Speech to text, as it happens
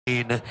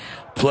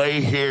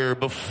play here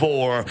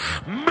before.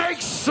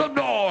 Make some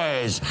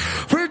noise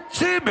for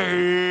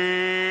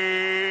Timmy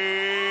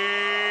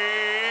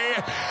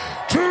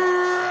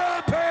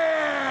Trumpet!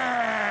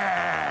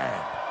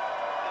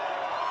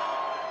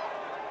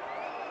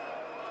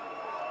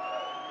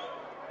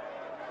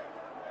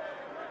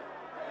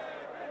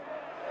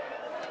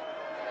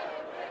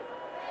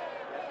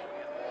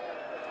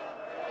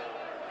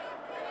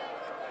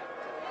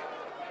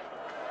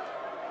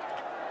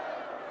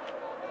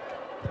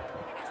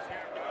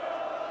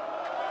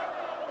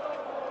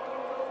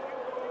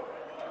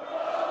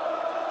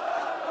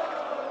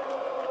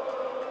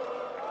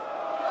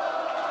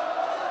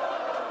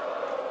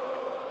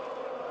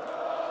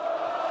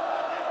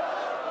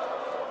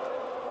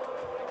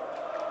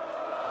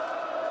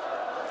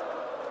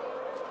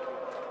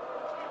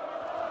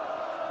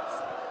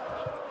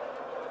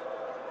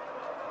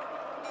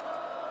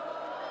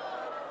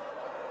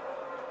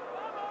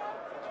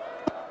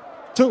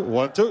 Two,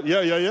 1, 2.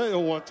 Yeah.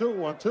 1, 2,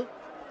 1, 2.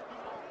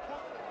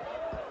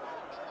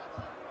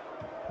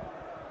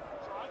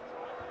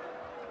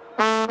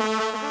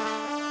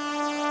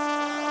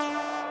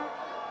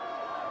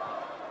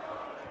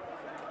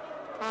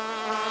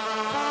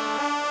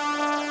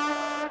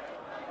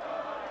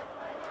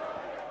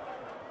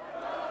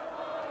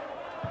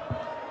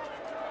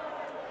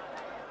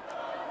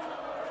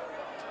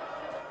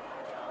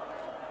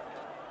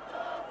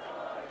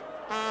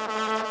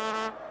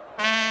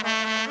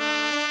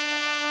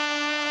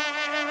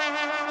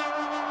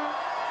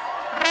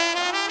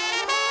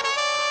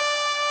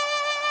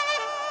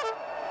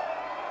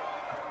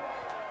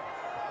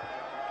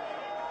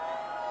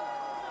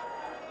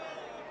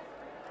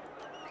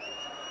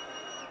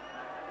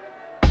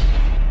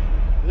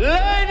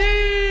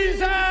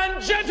 Ladies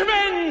and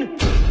gentlemen,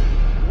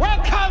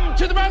 welcome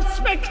to the most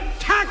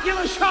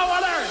spectacular show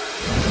on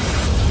earth.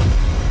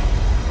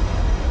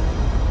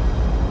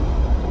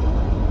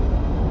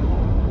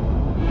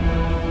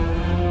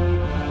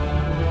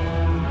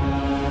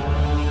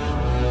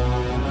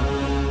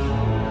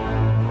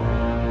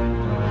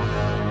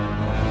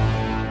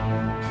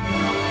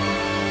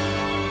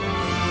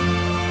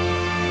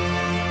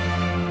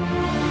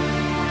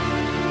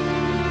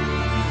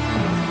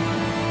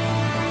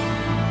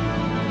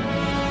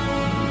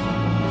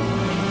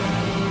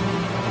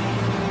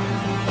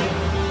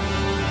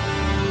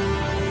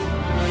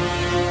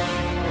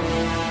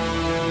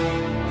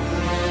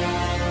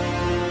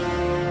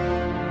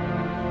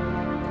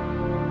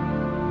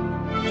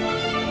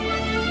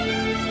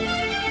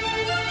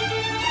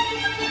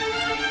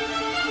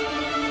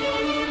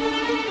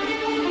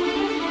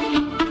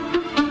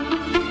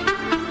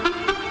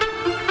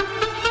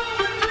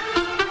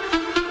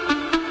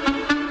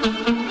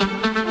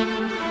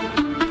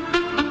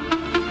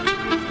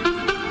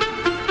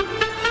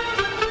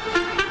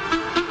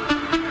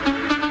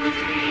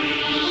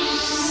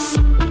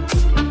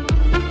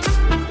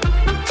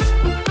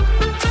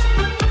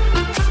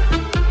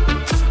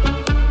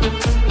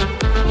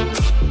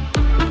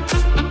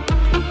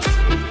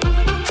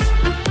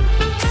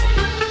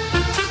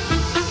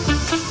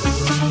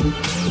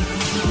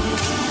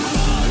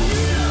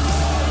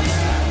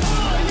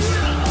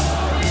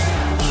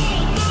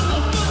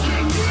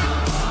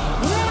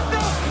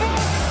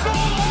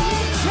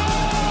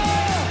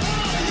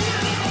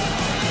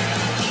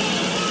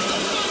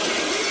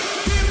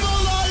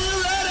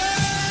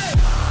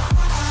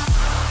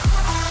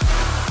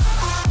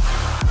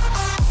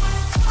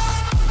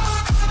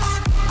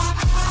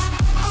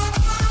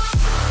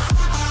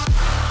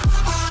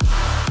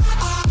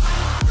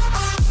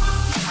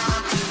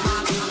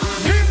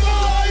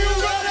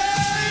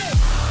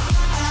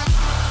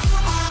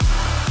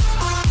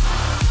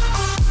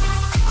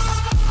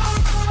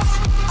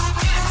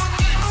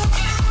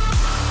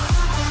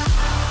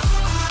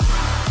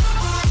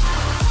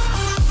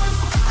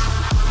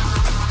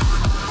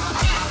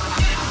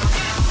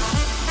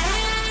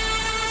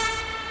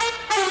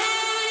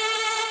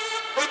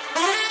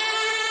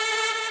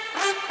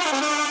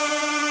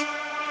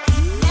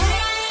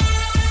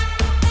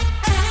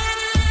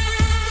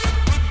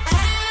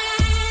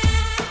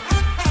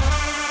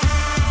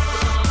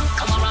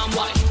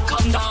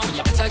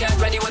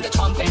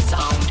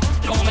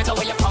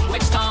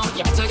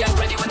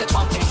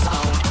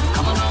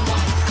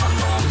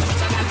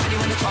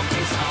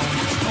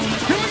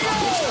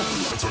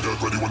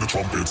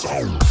 trumpets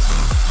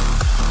out.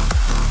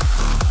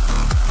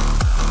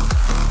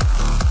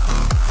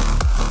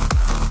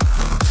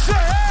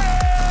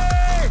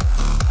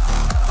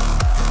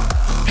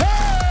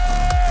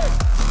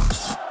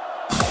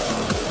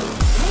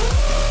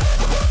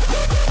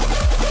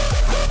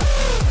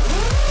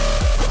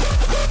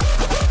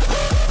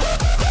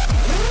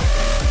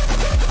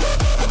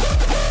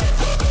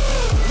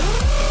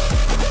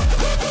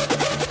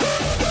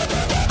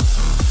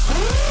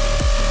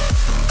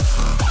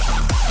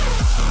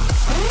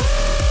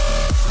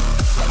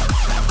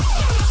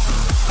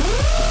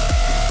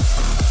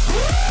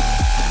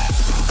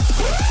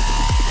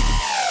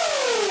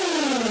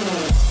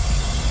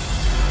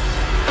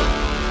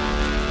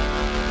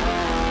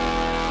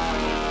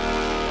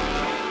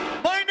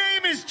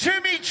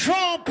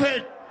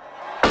 Trumpet.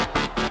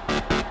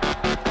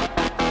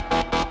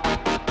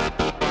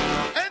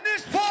 And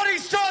this party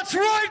starts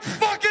right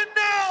fucking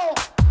now.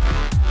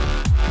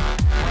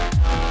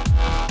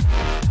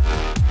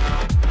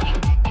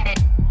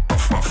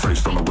 Off my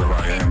face, don't know where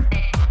I am.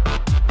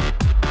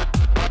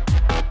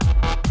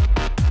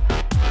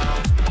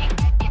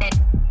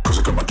 Cause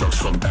I got my drugs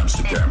from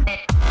Amsterdam.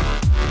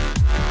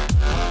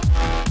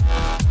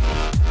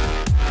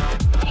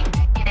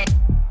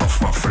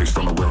 Off my face,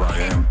 don't know where I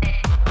am.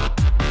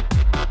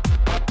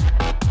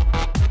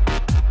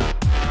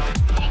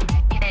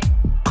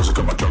 Cause I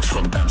got my drugs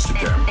from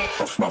Amsterdam.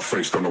 Off my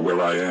face, don't know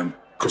where I am.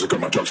 Cause I got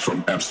my drugs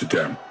from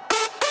Amsterdam.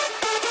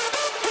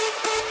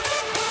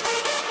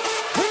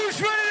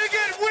 Who's ready to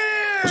get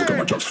weird? Cause I got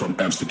my drugs from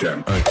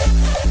Amsterdam.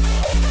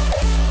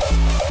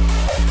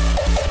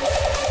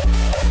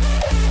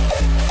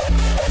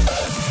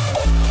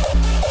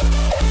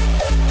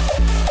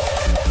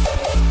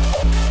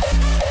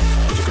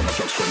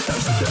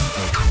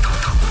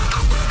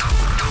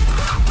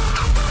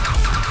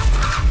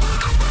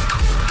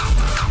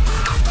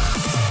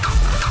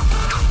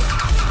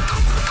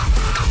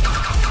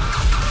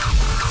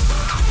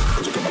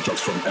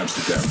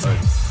 Amsterdam.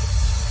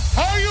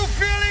 How you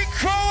feeling,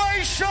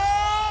 Croatia?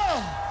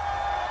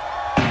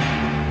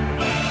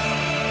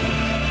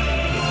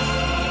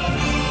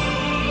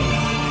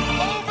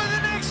 Over the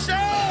next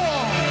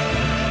hour,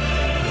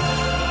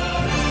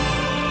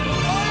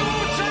 I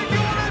will take you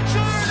on a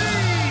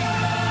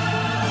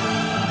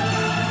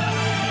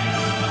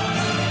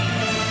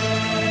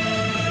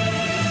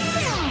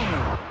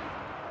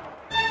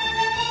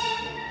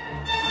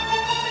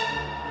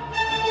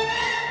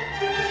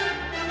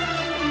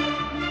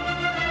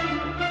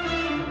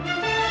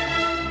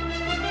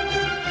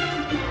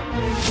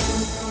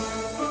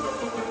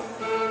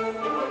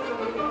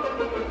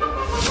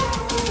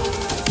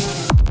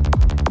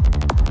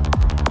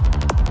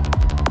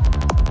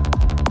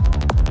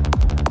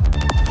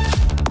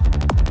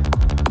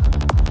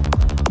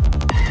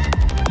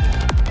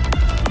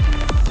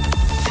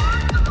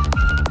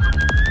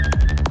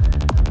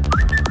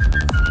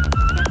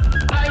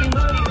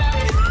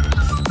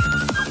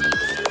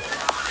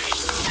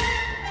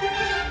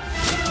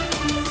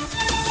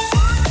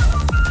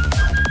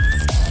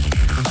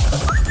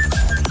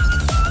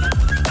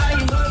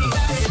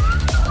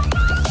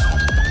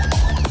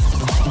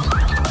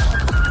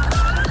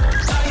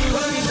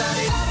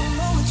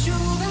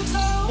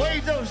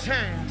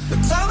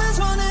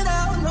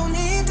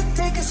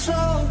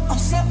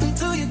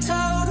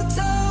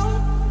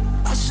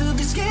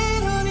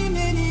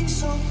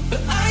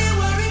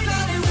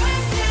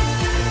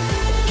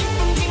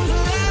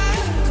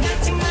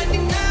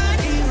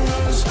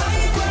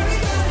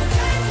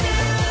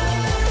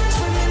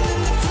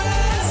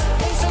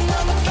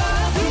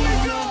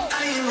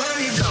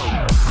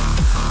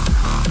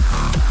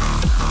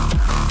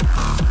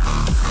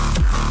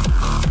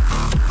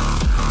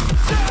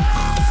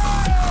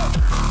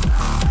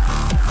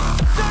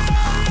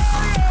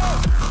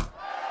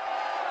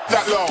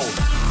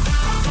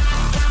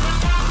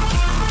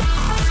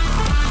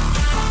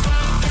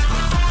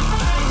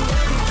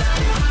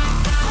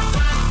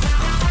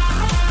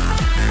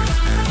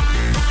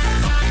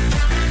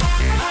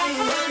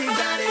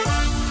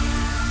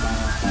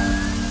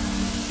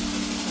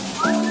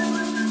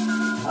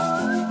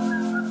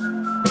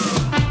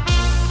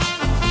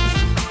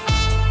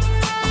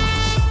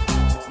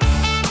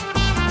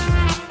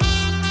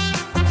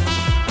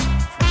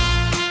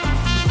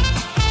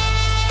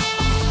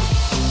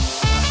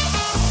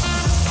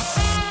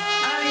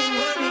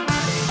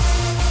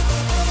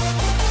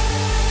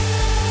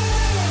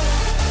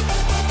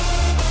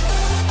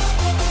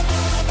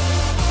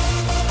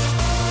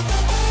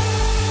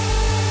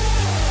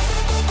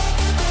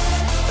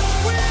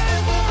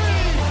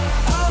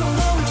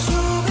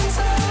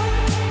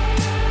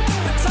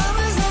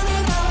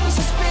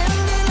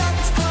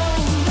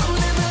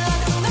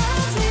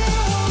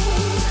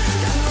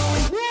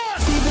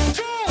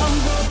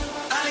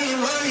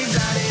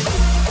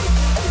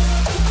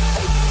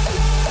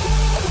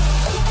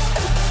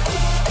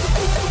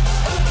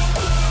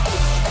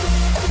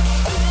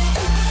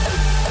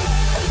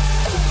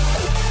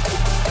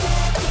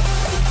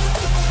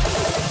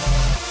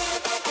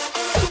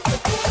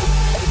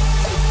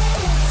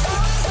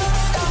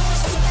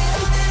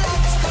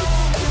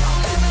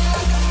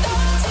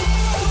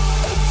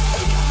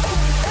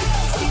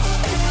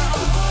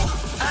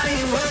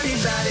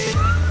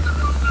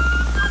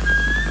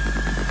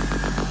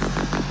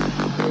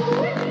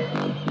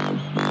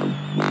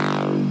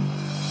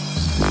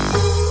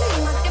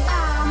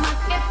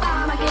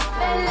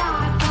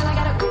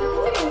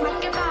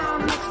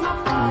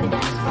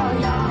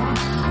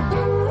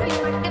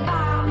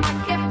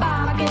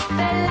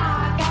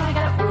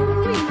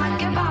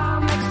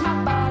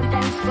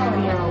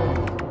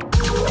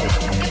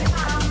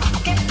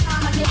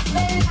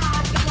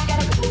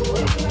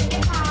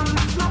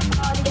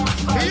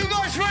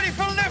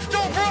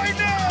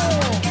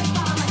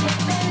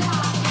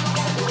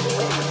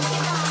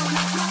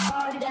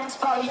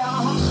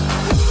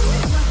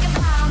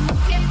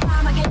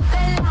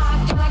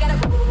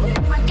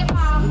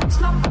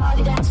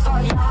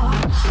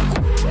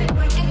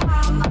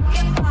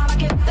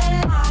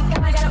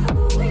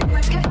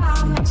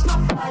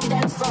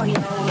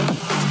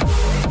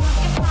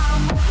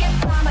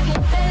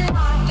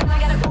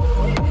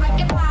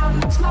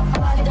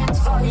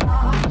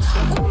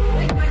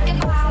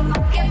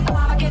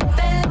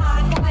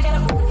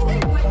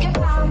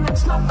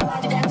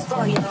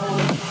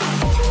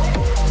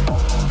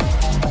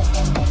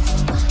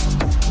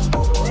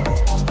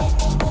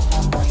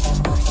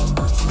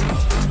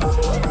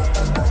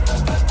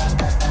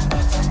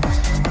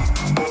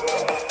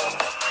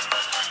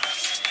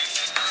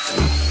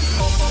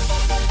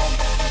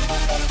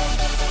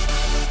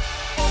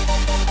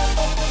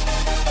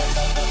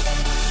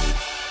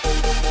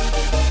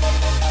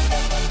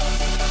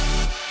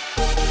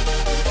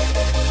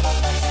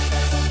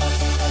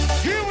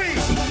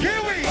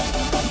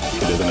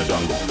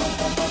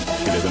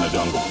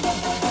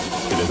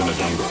live in the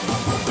jungle.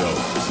 Yo,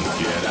 listen,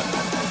 you hear that?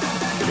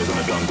 We live in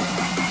the jungle.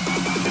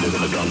 We live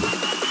in the jungle.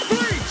 3,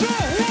 2,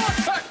 1,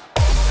 hey!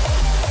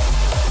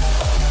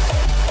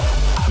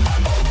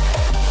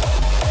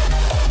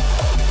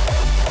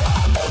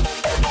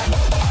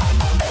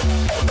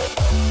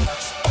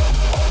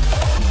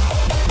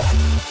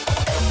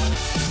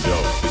 Yo,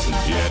 listen, you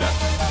hear that?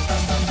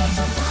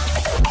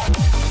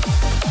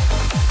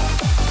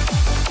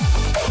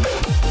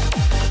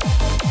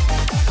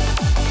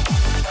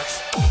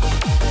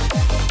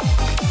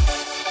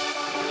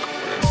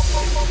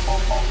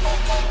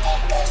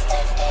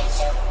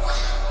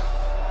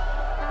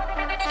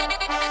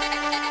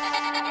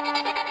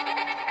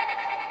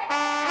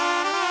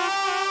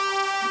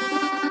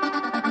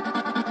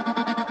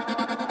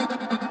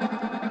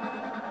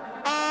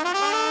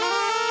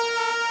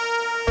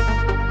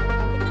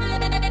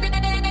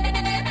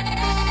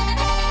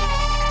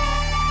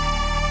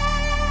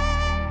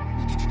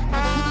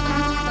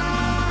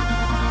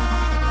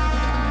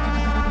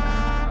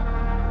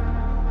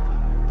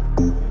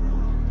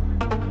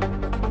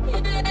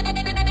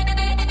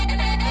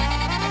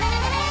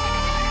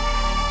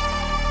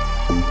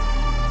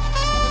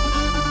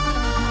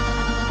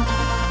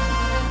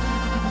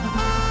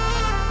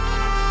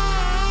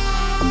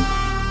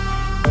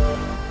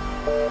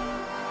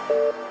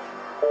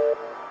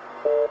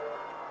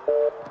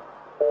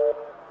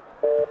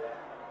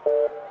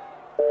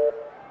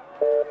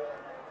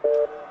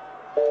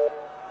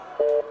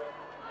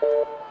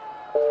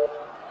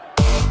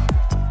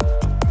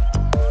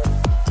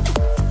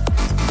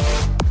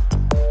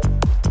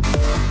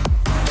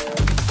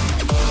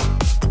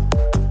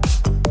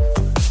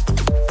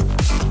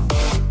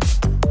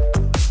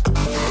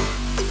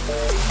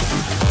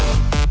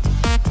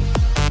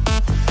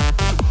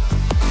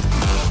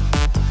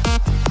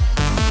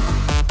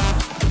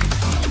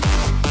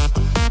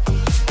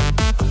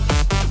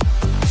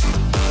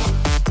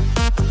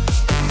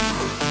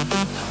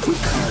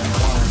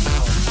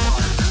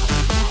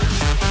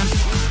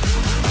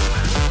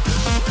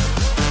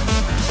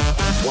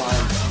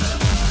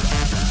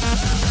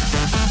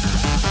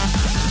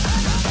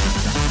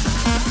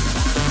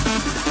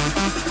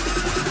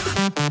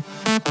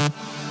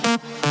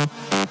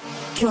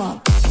 Drop.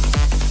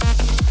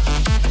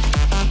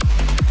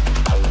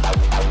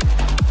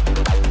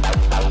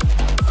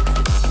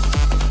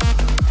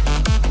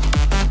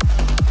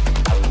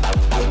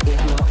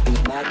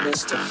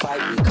 Madness to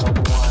fight, we come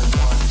one.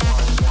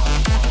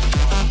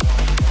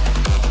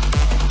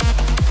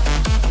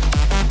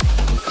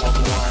 We come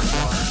one.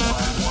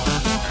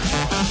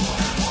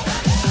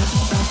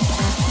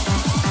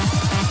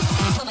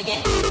 Come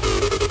again.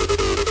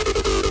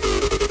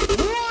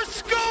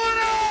 What's going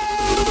on?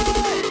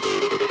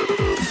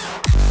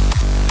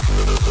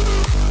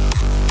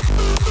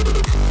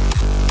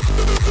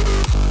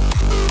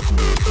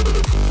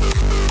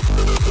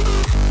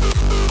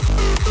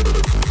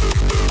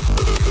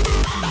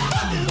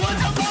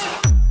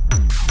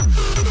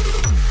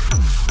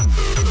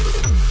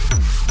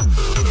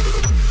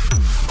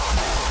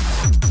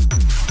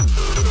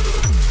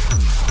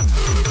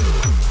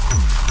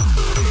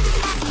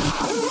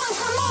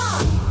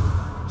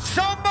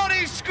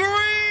 Somebody scream!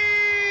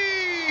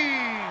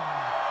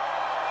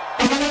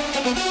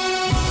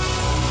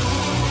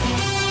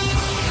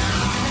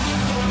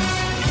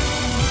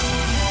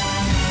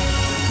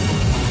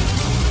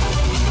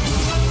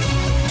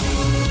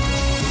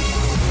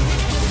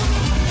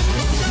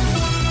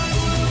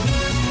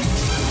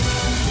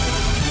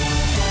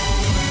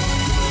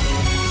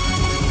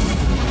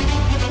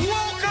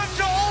 Welcome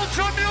to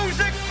Ultra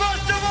Music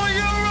Festival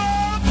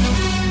Europe!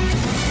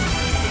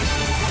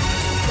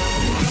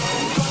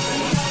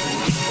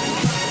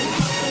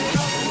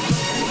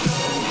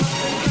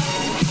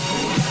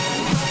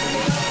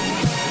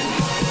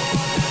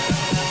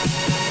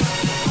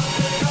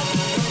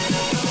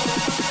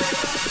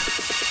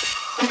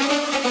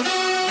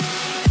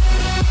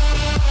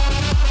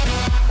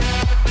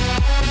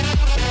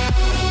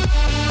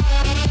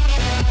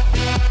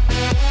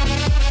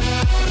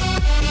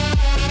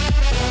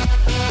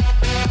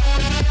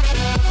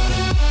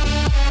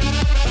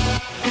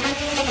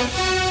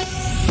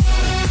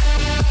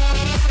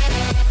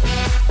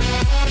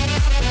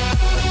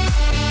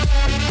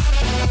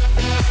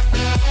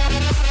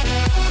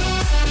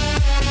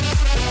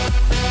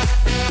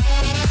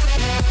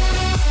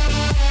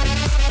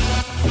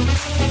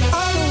 I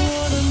don't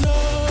wanna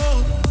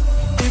know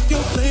if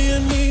you're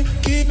playing me,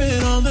 keep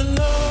it on the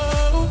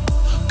low.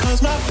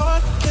 Cause my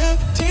heart can't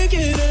take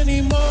it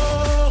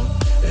anymore.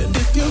 And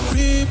if you're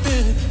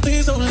creeping,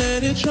 please don't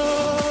let it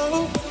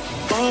show.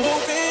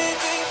 Oh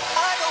baby,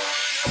 I don't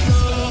wanna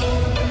know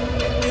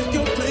if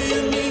you're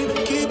playing me,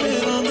 keep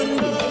it on the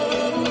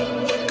low.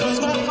 Cause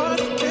my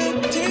heart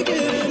can't take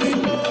it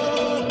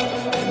anymore.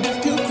 And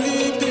if you're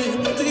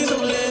creeping, please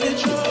don't let it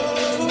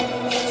show.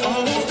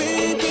 Oh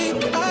baby,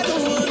 I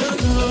don't wanna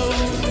know.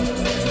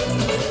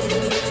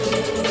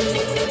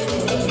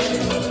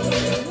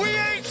 We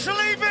ain't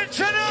sleeping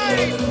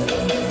tonight!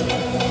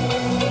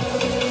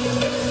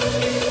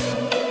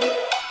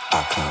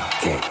 I can't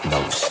get no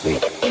sleep.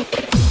 sleep.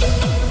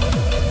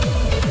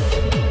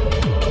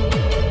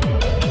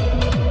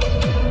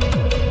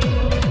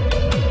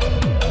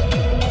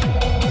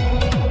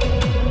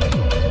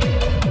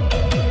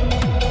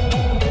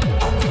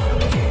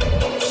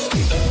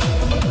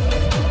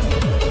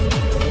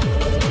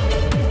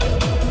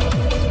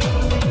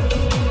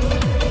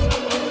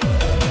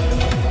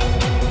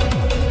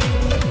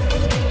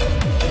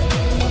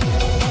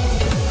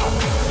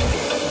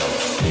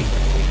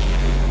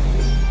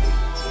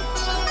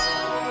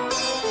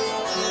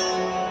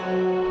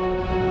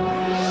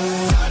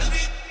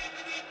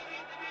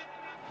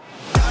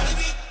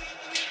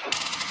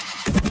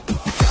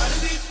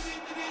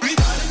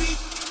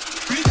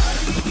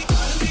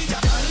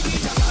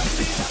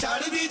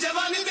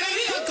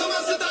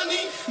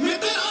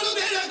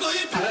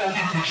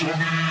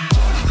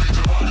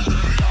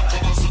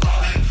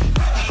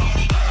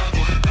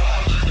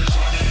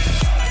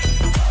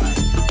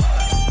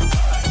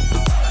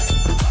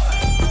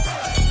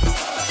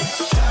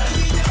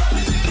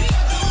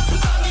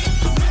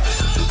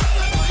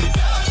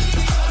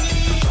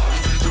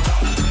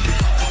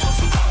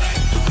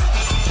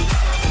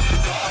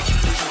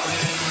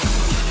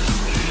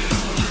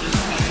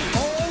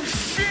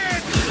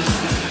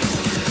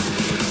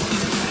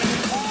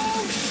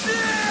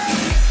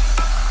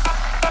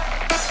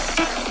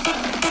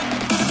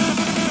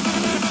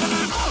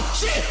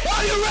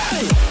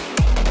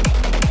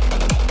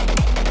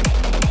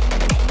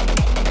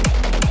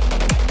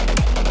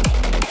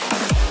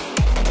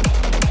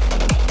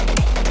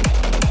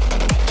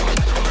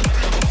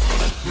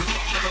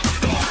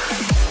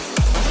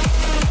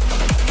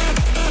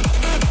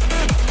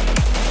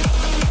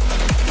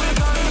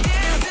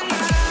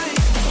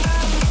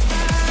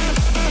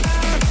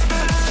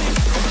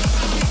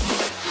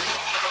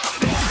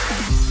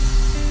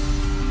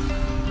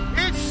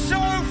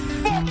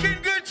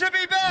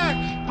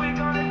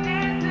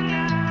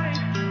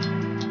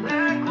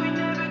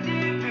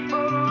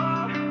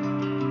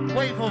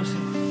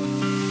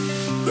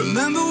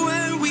 Remember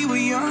when we were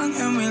young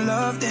and we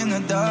loved in the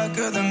dark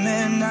of the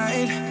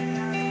midnight?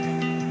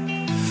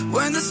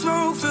 When the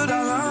smoke filled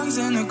our lungs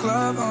in the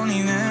club,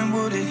 only then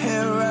would it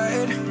hit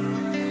right.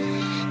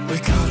 We're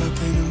caught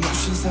up in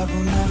emotions that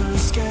will never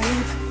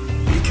escape.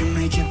 We can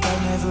make it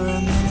but never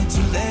a minute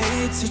too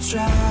late to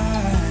try.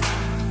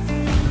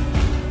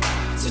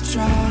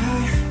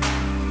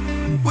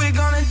 We're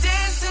gonna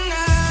dance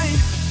tonight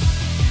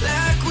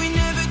like we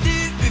never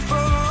did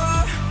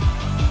before.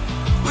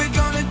 We're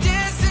gonna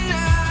dance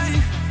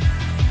tonight,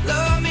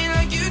 love me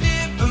like you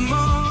did but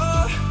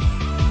more.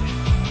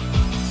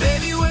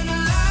 Baby, when the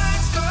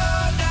lights go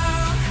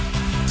down,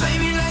 play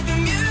me like the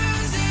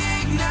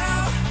music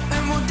now,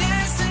 and we'll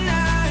dance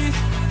tonight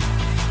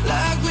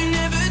like we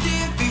never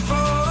did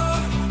before,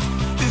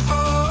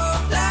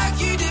 like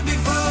you did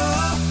before.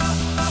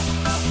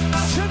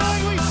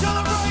 Tonight we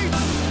celebrate,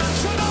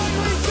 tonight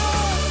we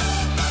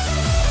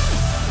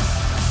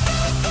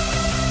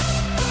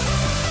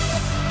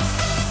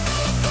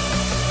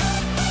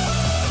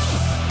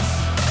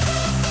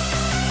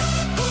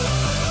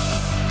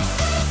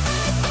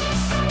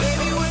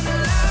Baby, when the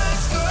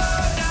lights go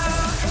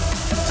down,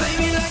 play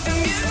me like the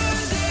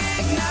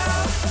music now,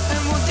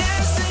 and we'll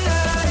dance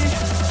tonight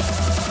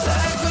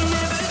like we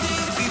never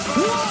did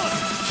before.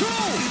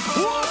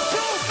 1,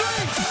 2,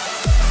 3.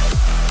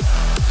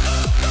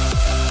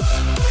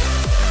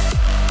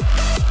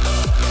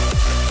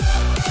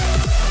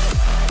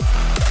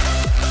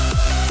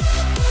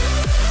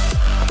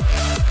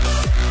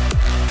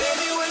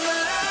 Baby, when the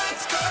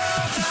lights go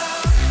down,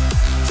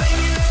 play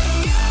me like the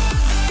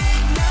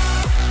music now,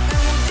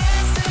 and we'll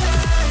dance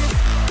tonight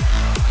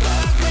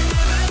like we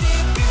never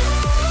did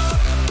before,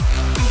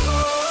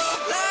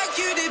 like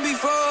you did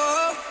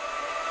before.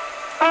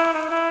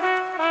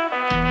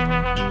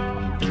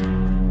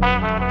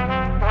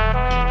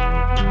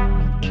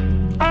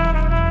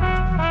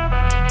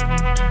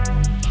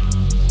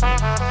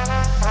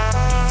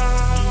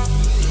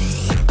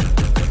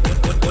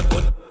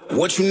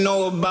 What you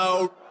know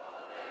about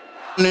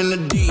in the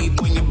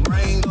deep? When your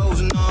brain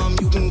goes numb,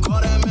 you can call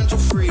that mental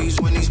freeze.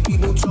 When these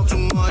people talk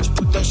too much,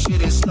 put that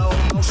shit in slow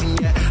motion.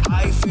 Yeah,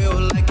 I feel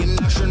like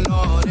an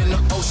astronaut in the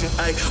ocean.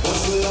 Ay, what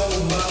you know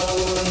about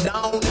rolling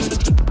down in the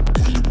deep?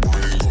 When your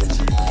brain goes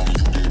numb,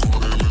 you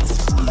can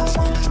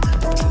call that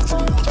mental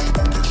freeze. When these people talk too much,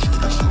 put that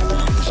shit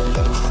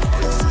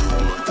in slow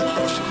motion. Yeah, I feel like an astronaut in the ocean.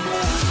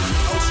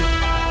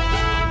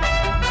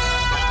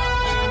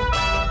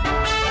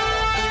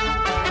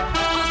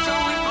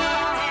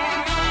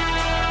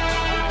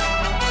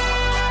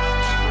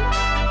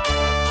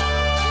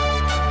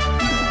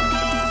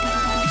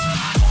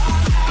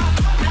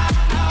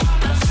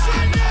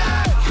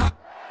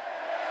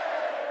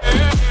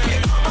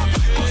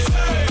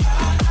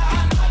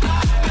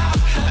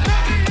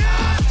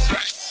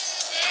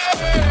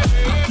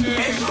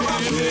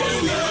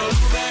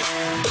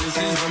 This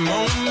is the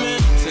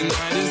moment,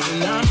 tonight is the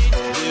night.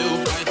 We'll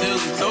fight till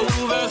it's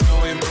over, so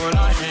we put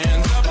our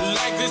hands up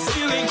like the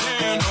ceiling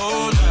can't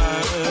hold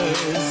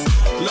us.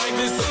 Like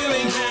the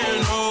ceiling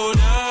can't hold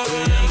us.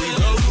 When we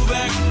go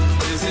back,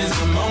 this is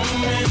the moment.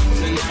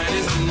 night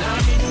is the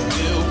night.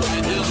 Deal with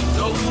it till it's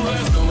over.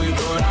 So we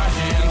put our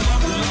hands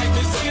up like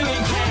the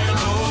ceiling can't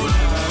hold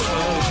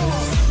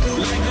us.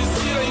 Like the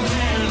ceiling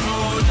can't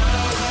hold us.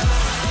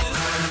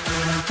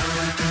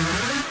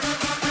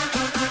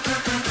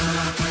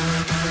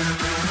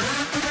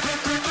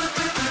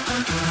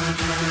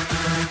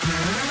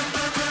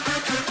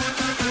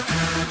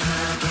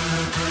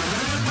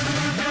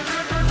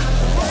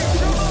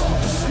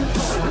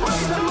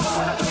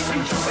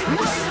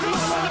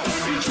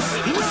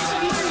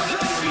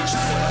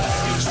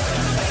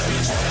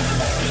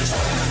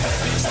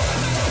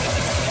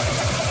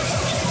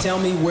 Tell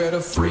me where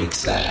the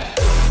freaks at.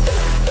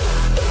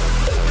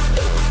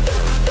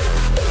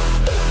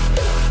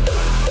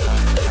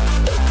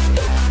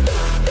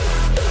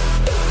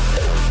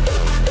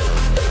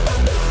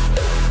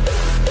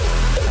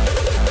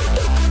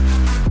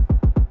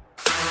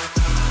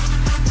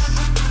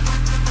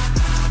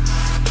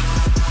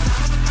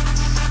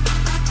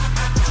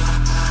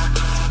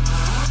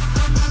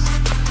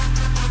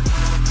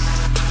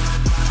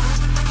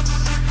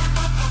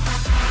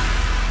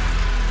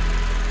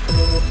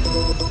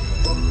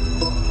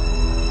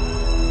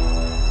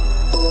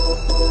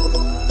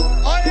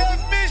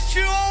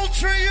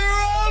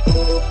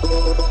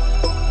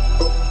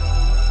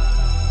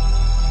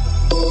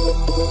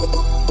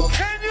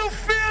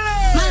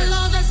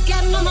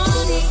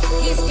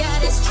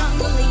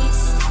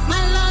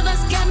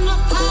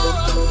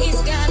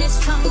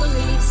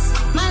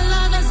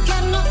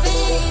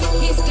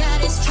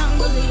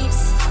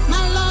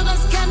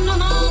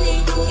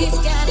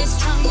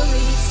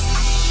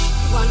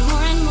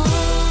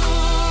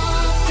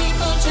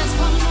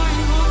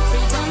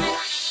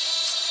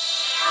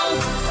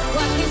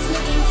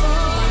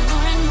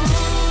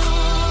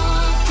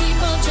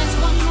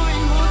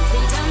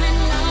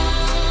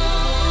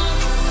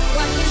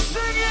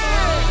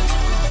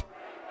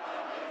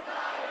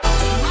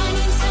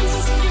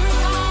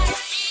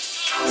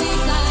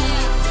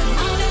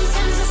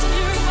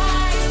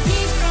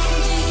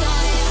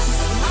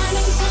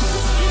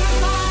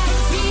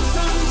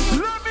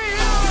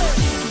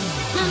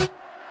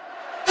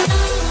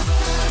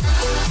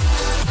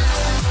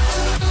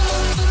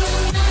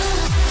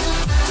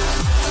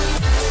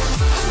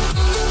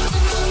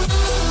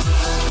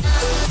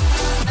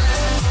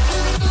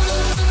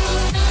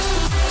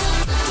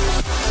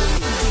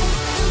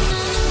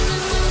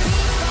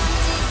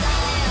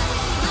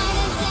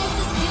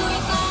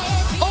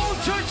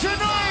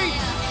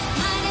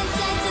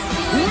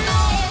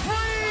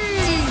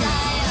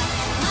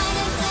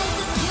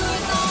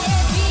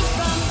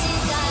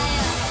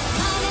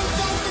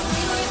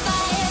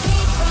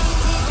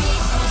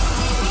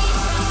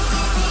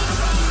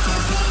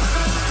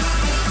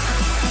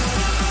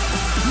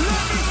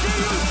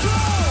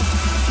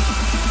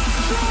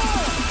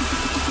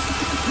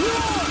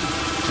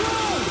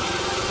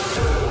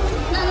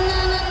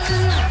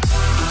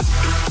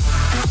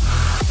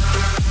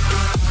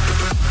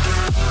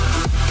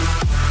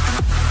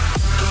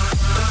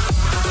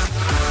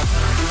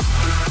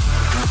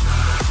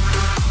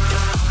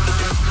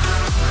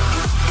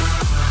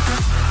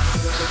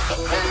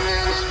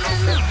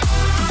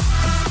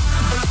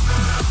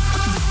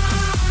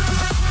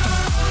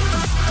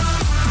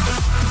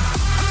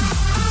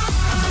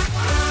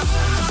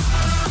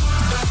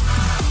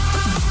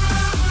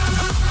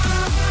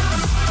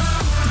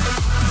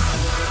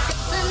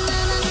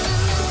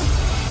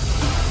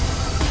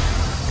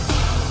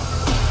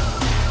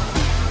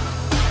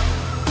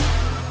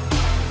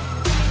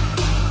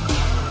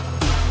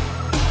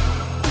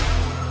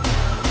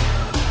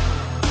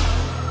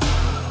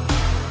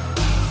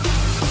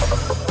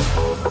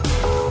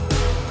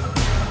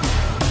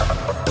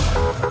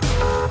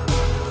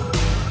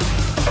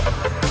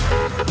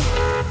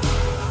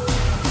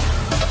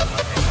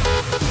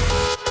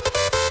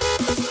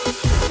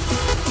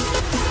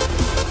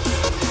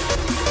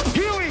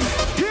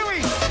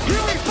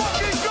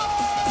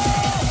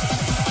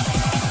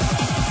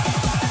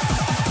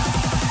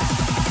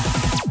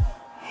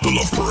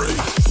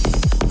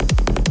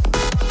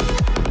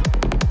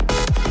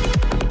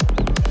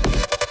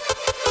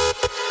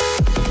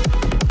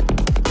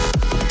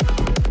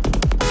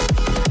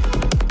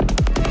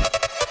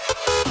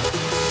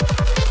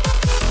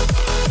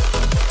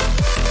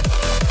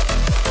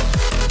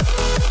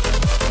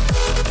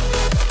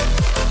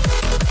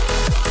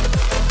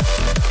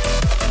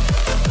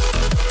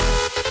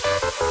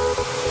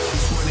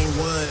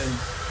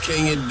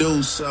 Can you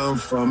do something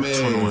for me?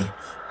 21.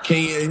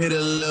 Can you hit a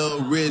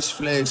little rich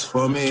flex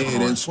for me? 21.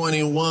 Then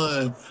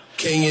 21,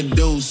 can you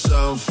do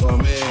something for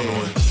me?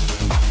 21.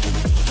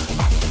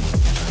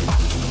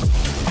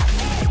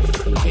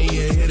 Can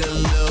you hit a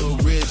little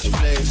rich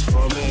flex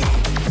for me?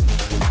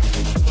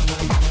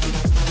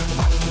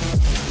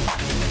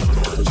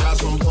 Drop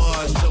some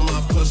bars to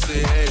my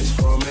pussy ex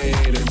for me.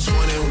 Then 21,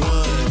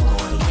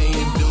 can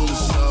you do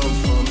something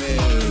for me?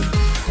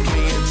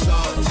 Can you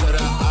talk to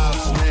the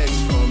ops next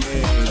for me?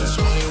 Then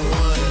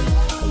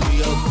 21, do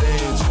your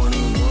thing,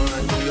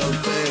 21, do your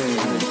thing.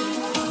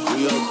 Do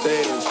your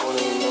thing,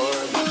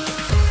 21.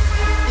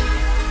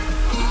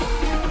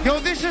 Yo,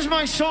 this is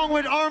my song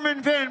with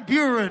Armin van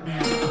Buren.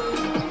 Met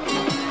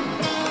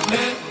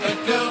a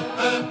girl,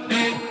 her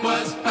name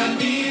was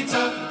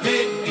Anita.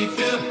 Made me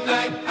feel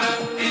like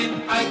I'm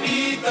in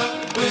Ibiza.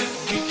 When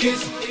we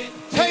kissed, it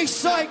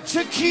tastes like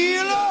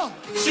tequila.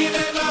 She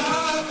made my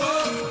heart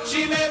go.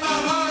 She made my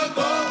heart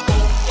go.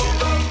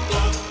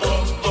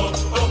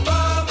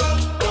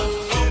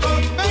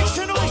 Make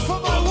some noise for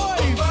my wife.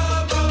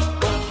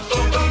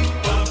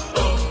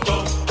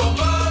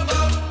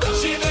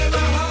 She made my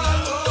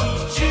heart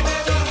go. She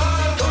made my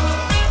heart go.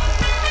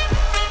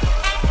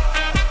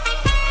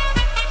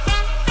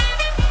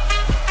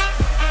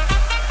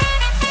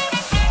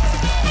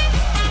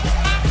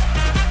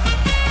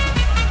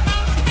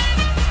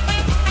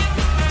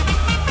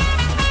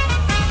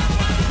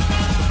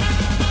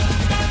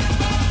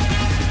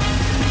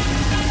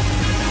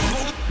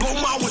 Blow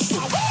my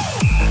whistle.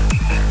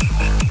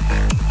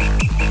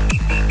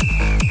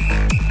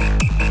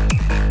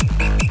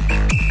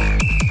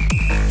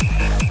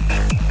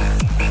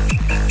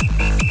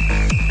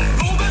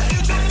 Roll the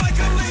engine like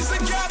a laser,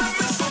 got a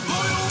missile.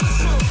 Blow your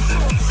whistle.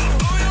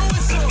 Blow your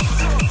whistle.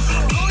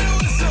 Blow your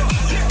whistle.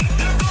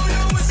 Yeah, blow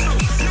your whistle.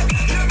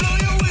 Yeah, blow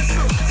your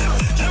whistle.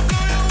 Yeah,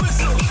 blow your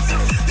whistle.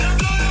 Yeah,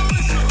 blow your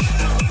whistle.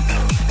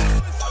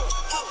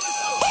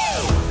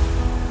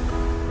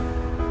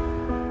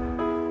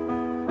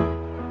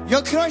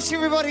 Yo, can I see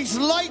everybody's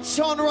lights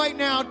on right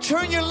now?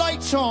 Turn your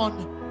lights on.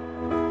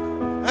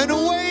 And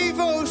wave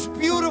those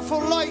beautiful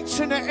lights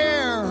in the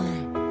air.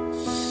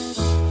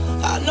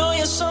 I know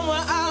you're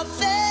somewhere out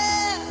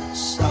there,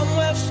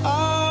 somewhere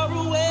far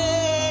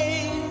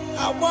away.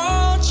 I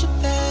want you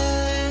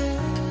back.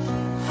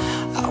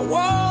 I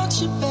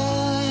want you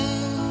back.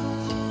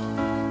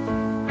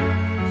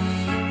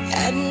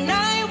 At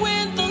night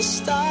when the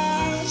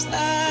stars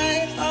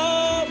light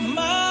up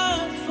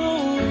my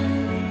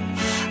room,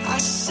 I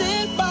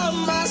sit by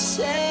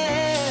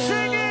myself,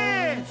 Sing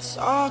it!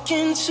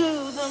 talking to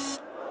the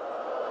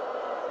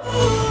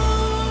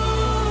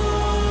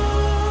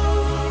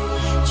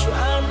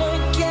trying to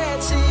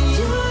get to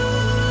you.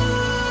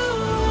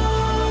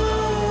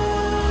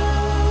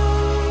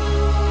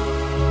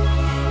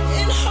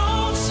 In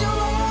hopes you're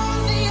on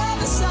the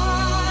other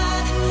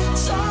side,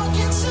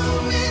 talking to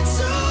me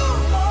too.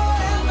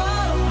 Forever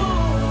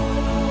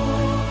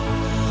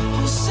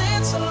who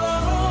sits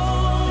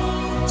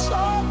alone,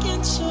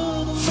 talking to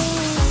the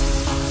moon.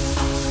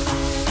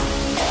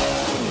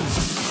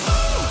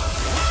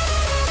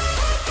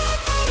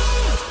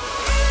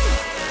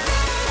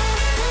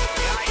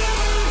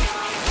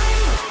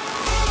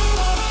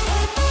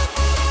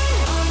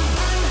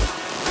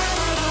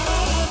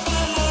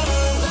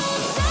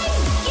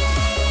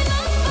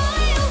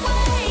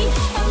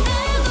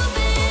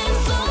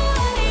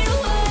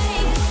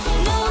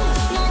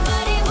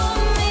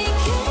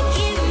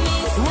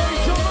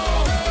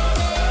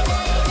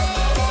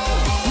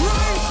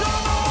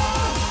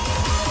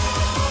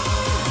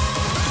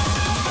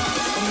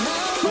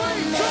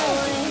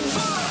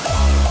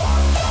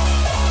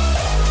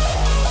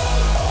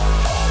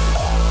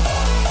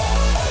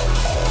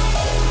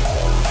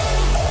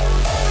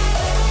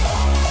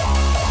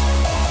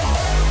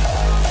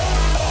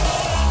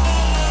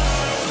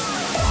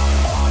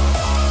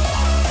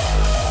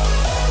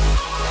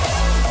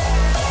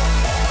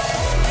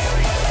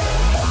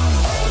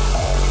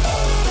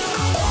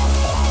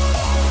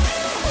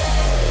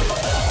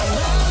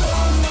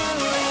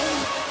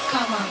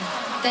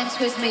 Dance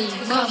with me,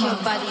 move your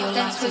body,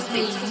 dance with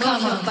me,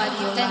 move your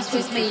body, dance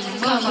with me,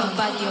 move your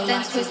body,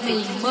 dance with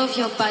me, move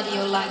your body,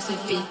 your legs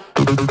with me.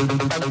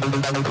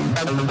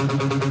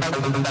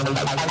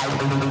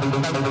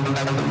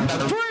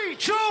 3,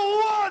 2,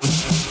 1.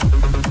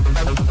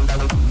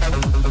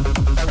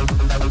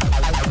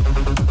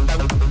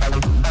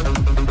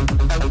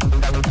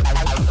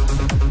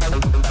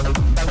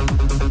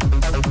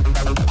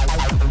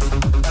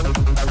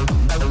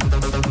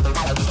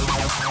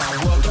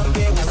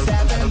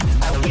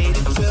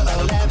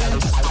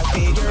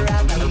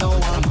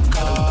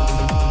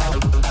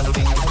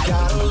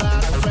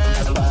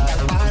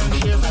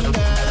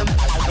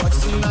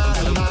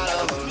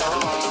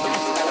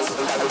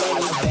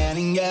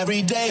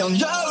 Every day on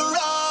your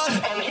run,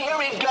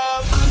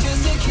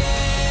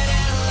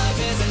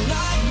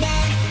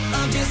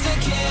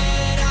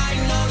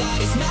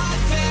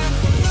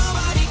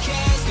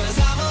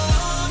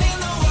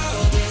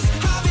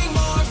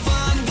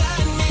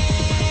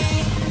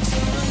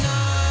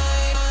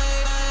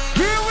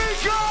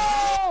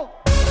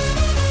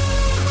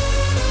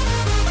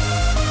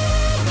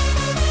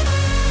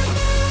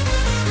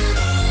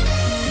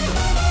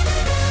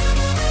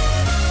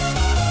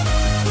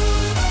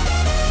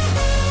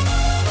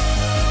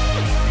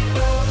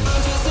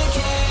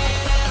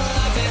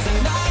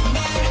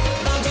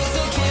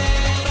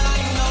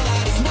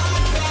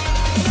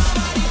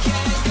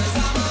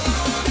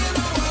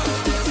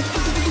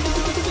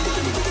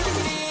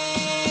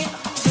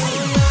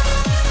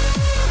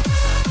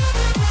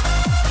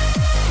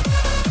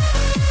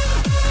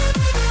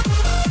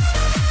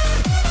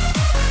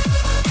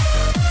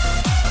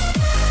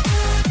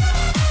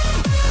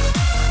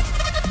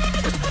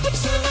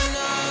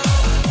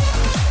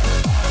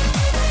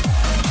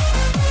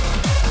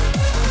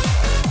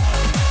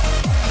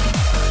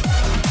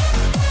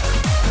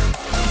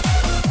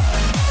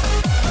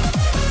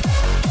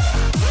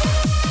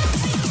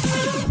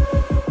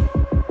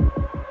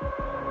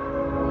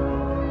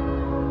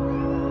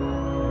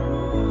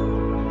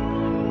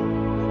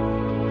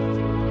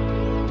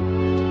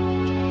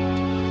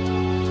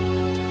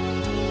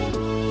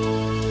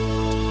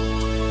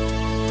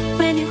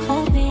 when you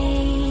hold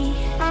me.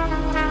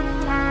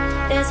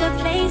 There's a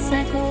place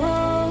I go.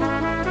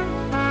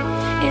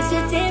 It's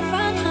a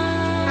different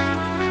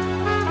high.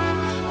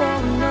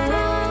 Oh no.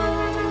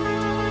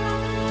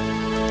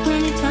 When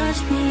you touch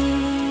me,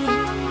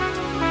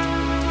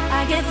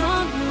 I get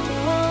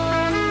vulnerable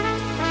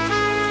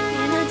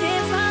in a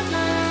different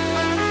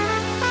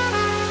light.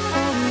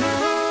 Oh no.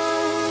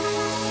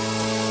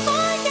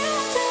 For you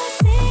to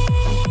see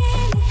me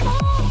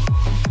come,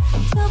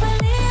 to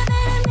believe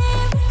in a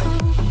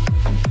miracle.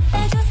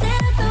 They just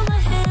slip through my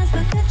hands,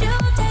 but could you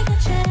take a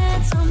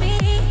chance on me?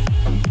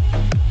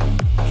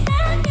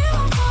 Can you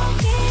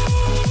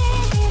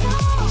forgive it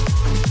all?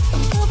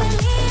 To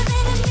believe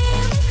in a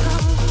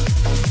miracle.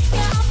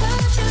 Yeah, I'll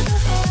put you to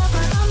hell,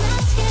 but I'm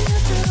asking you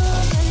to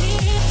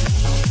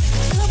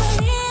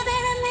believe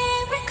in a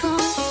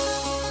miracle.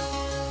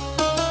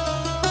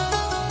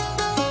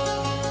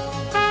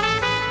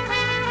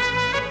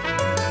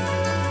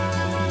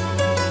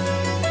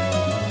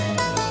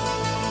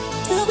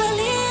 To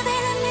believe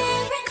in a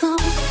miracle.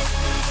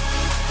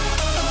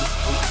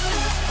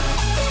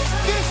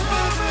 This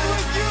moment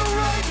with you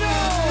right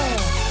now.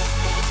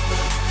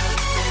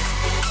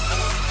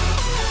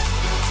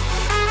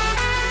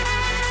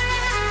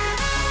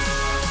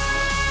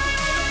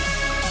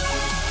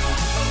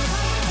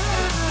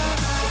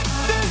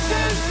 This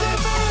is the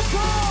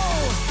miracle.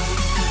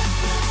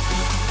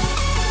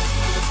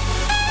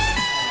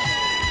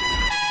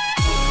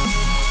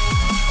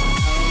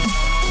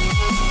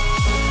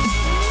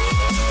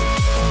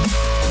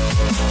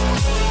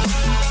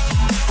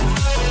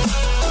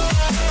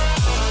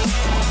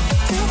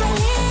 To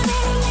believe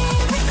in a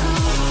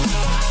miracle.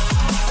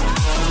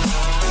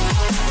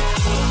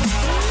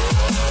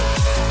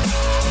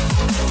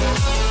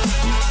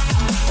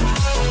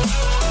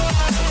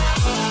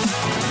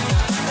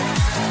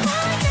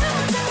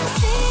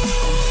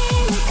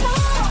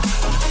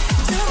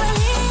 To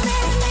believe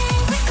in a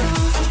miracle.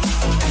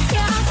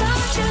 Yeah, I'll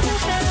put you to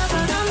hell,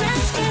 but I'm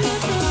asking you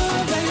to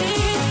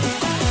believe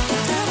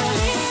in a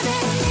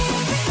miracle.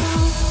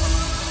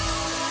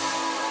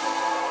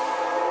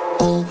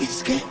 Always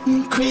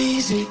getting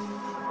crazy,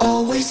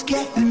 always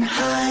getting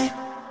high,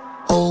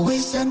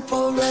 always and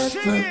forever.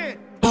 Shit.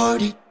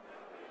 Party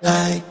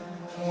like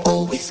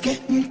always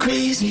getting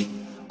crazy,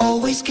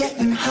 always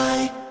getting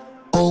high,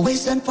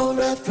 always and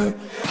forever.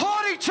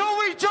 Party till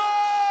we die.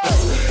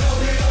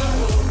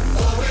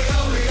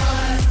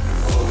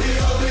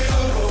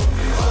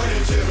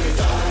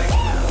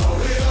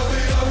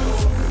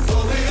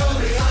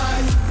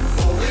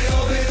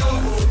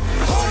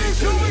 Party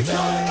till we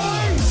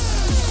die.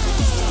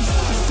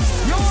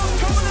 Y'all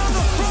coming out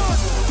the front.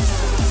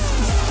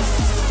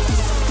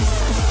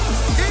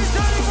 Is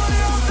anybody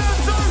out there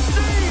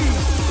thirsty?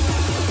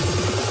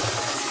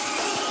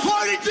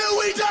 Party till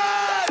we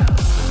die.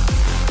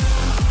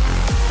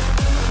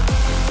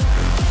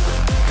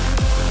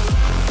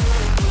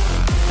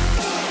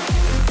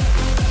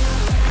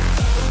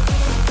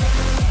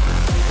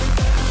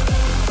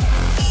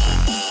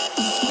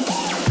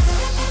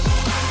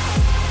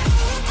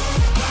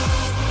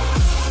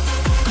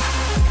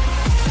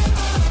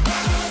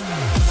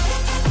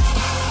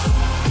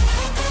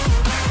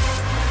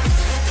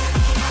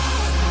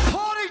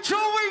 Party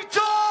till we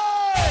die.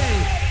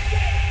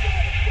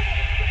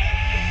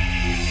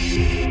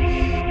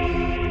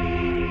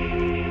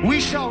 We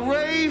shall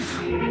rave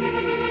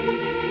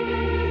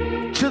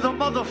to the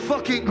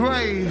motherfucking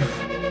grave.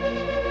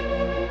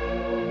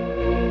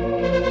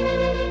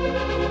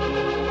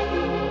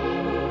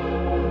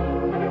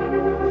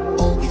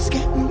 Always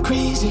getting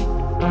crazy,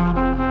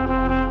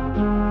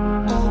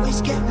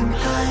 always getting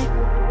high,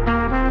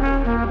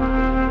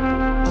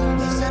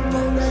 always and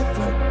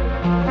forever.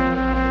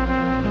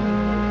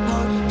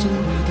 Party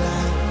till we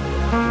die.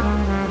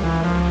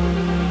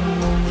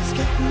 Always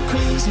getting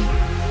crazy,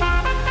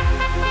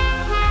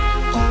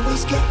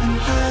 always getting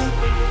high,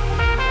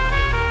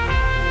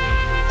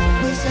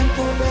 always and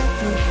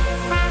forever.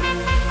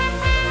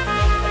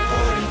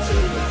 Party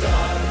till we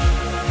die.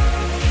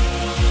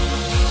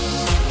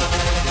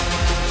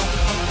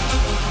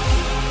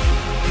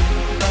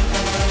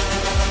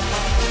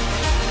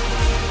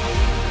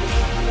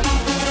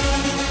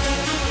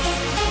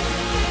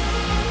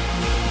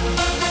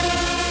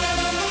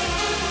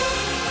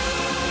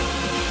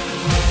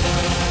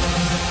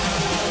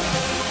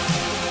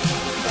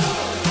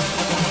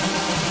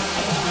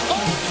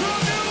 Ultra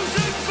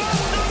Music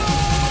Festival!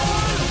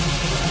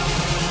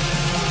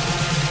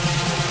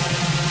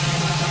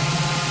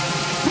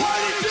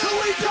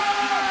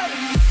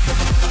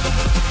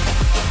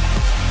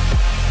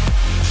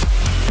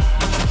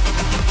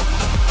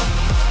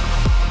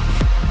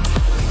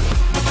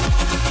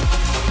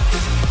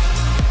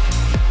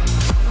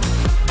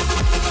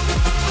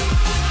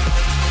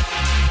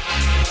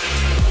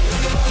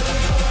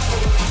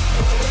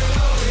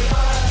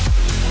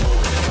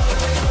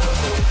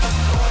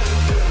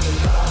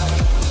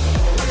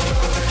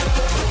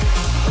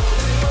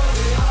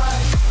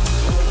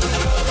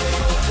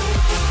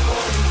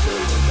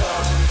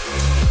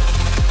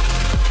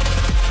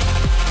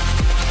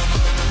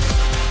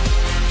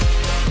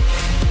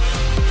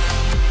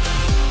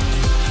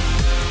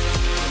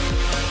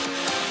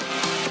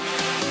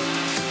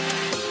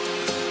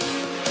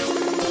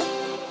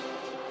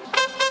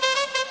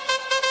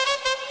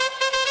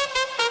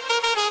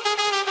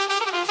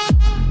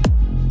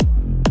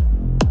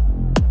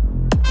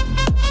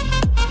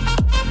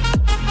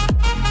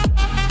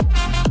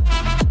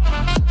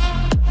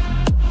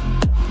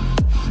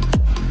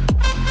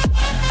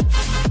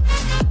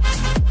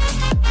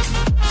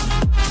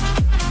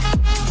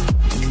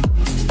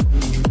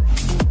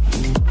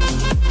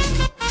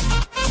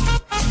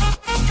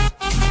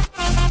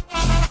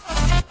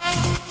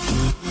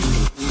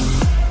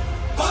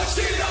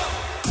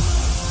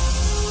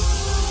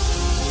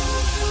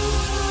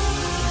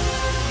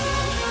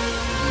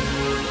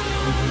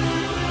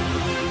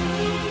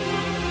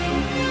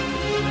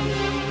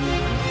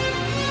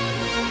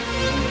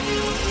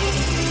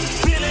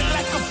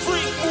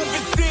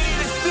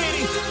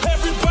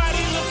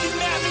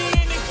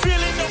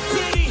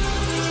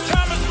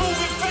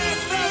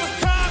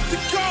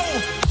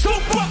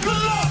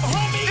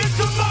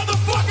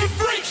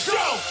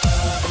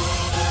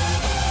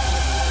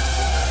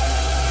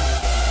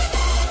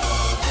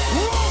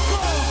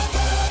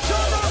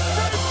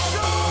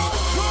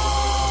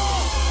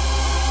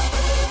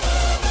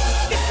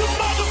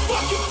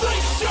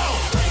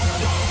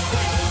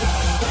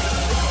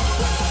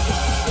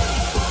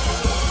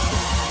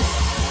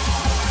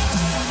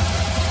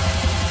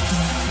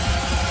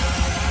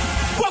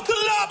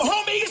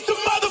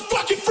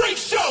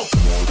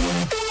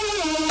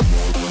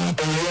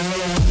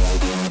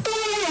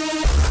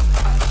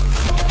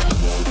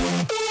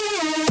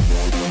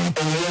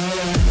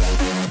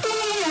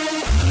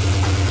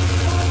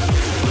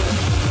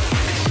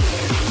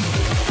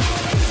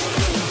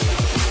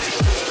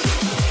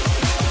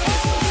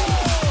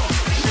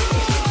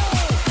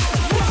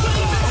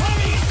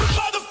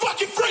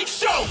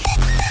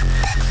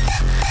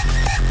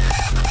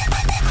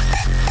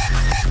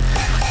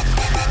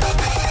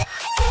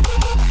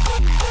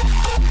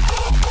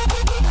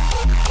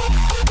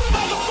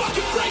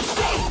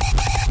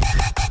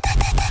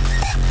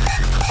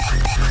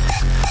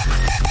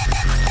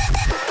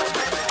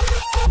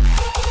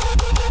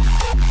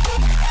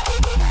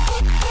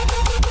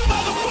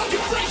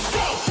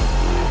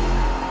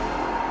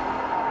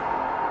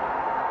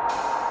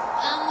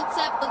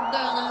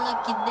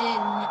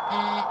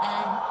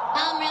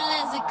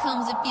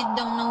 comes if you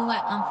don't know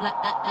why I'm fly.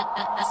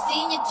 I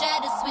seen you try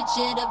to switch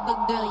it up,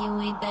 but girl, you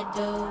ain't that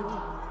dope.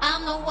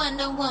 I'm a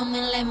Wonder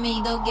Woman, let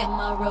me go get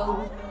my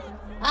robe.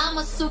 I'm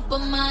a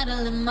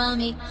supermodel and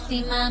mommy,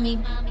 see mommy.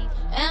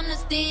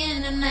 Amnesty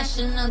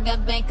International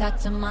got Bangkok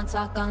to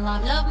Montauk on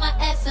lock. Love my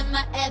ass and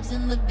my abs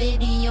in the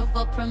video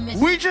for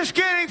permission. We just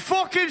getting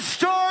fucking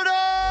started!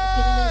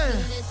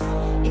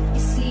 If you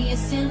see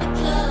us in the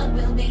club,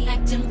 we'll be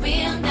acting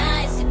real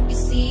nice. If you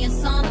see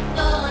us on the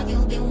floor,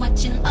 you'll be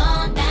watching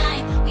all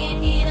night. We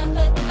ain't here to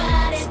hurt the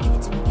body. Give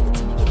it to me, give it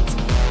to me, give it to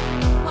me.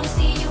 Wanna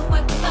see you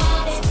work the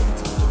body. Give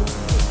it to me, give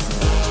it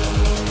to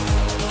me, give it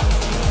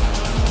to me.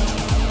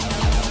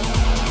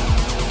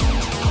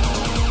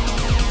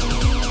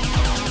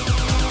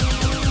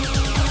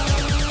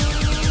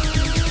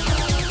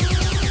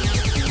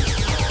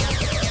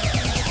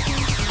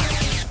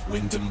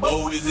 When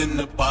Timbo is in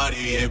the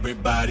party,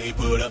 everybody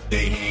put up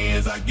their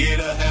hands. I get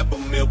a half a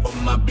mil for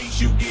my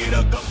beats, you get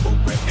a couple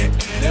grand.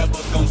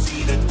 Never gon'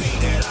 see the day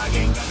that I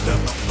ain't got the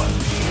upper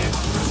hand.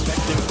 I'm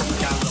respected from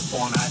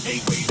California,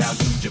 8 way down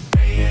to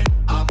Japan.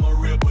 I'm a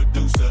real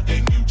producer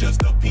and you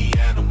just a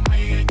piano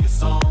man. Your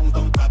songs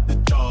don't top the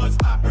charts,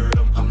 I heard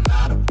them, I'm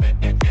not a fan.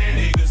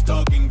 Niggas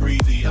talking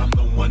greasy, I'm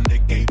the one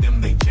that gave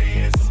them their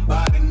chance.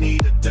 Somebody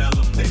need to tell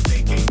them that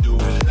they can't do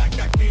it like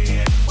I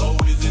can.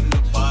 Always in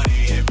the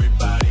party,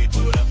 everybody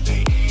put up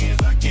their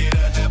hands. I get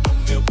a half a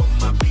mil for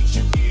my beats,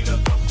 you get a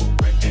couple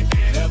grand.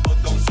 Never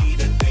gon' see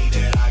the day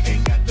that I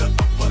ain't got the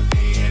upper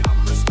hand. I'm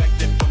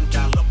respected from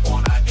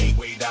California, 8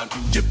 way down to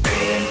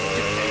Japan.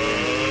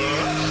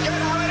 Get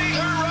ready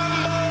to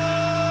rumble!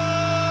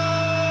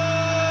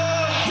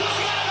 You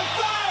gotta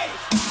fight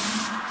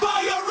for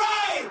your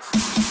right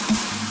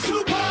to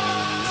party!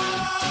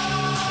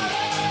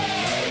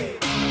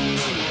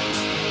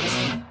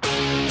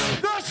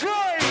 That's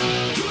right!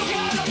 You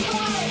gotta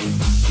fight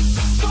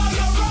for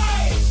your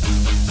right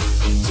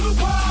to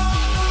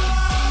party!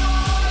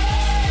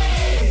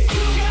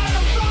 You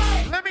gotta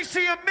fight Let me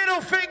see your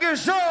middle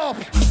fingers up!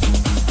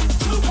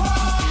 to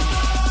party!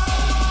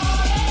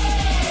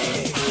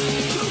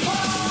 To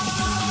party!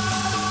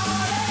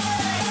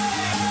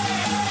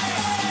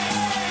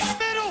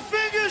 Middle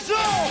fingers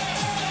up!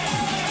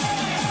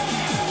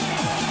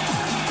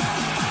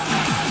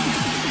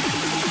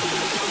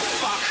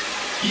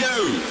 Yo!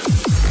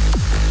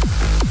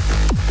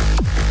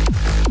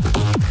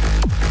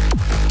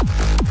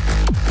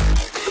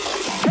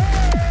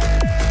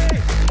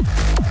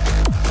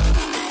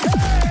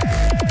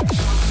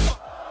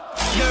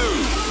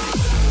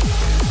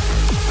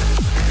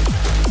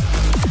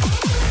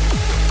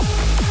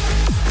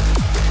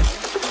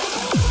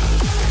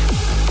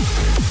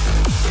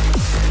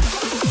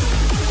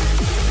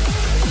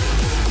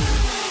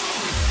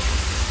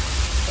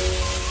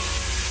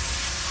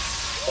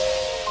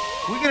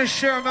 We're gonna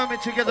share a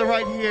moment together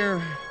right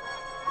here.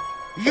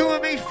 You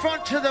and me,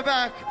 front to the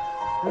back.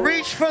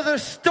 Reach for the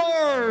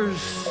stars.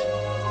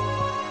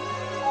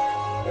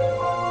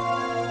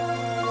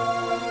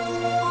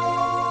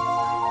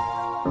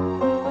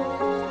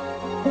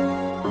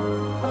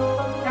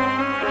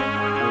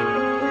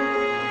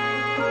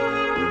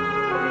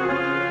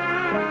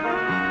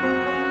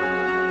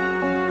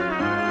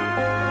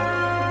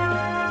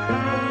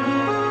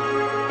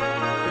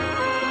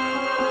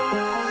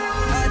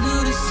 I do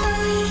the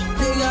same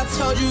thing I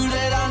told you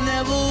that I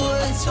never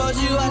would. I told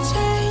you I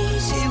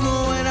changed, even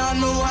when I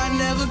knew I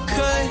never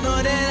could.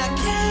 Know that I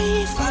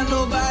can't find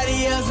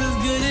nobody else as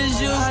good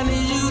as you. I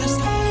need you to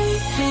stay,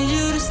 need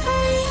you to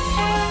stay.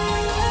 I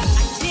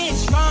get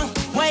drunk,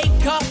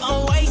 wake up,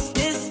 I'm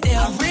wasted still.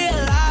 I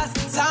realize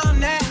the time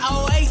that I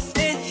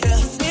wasted here.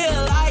 Feel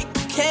like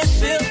you can't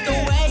feel the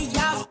way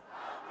I.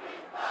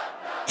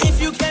 If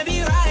you can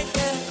be right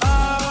here.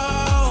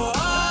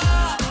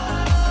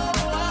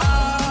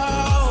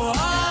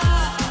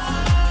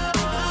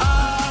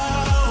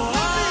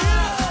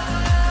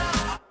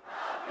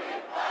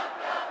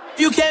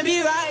 You can't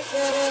be right,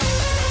 yeah.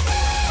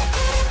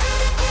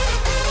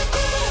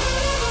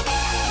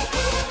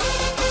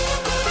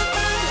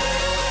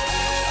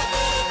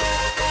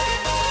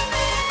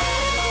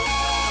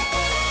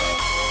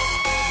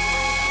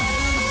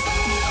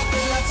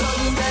 I told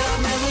you that I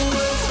never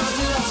would. Told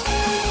you I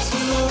changed,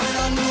 even when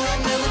I knew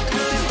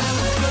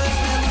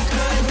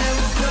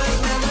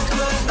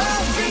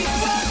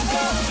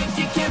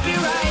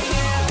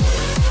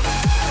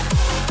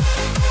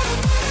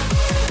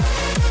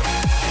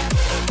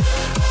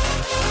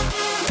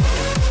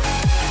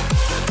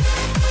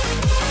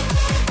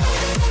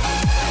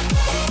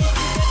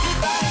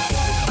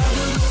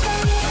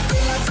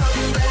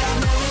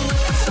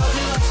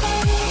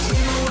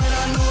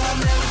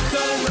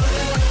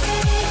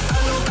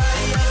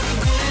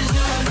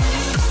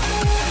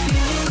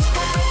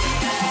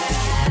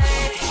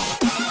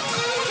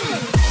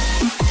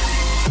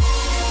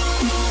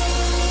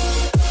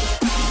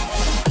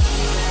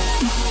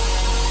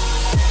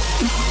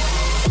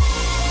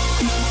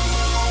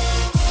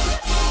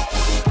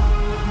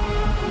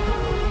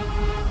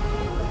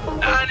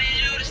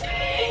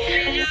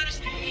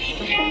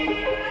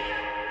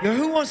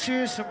wants to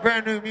hear some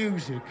brand new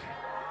music?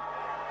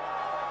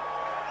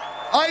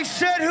 I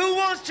said, who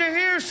wants to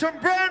hear some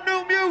brand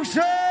new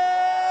music?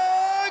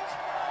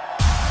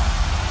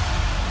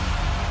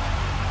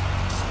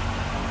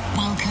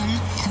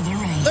 Welcome to the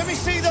race. Let me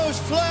see those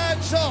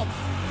flags up.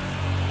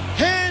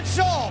 Hands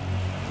up.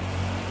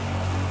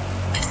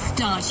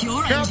 Start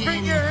your Now engine.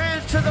 bring your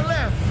hands to the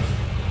left.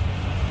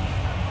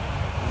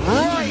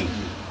 Right.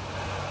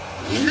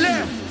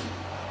 Left.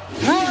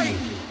 Right.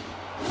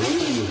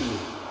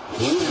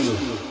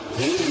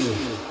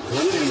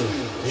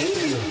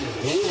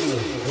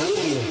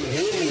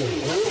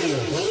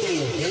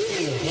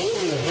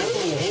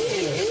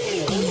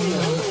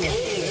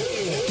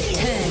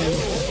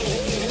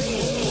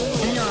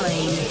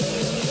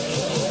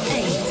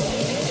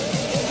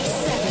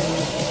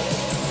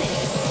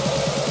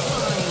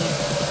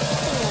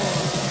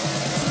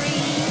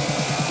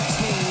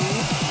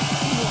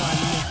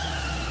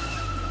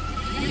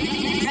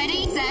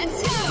 Ready, set,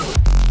 go!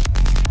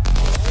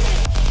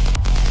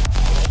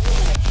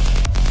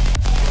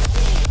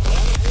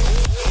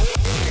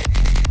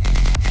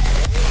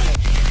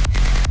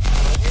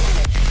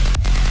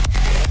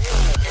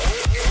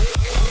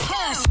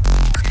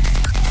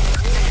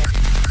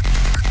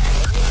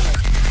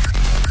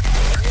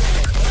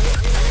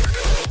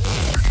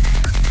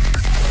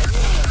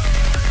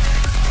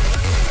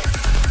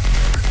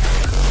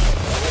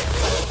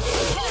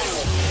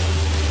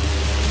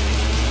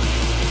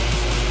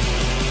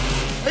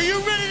 Are you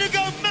ready to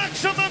go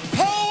maximum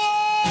power?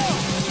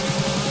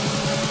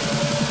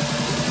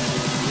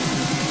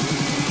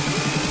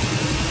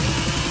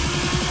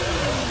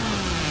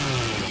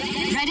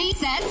 Ready,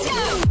 set,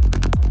 go!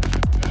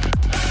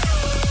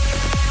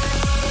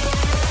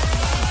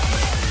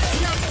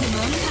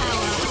 Maximum power.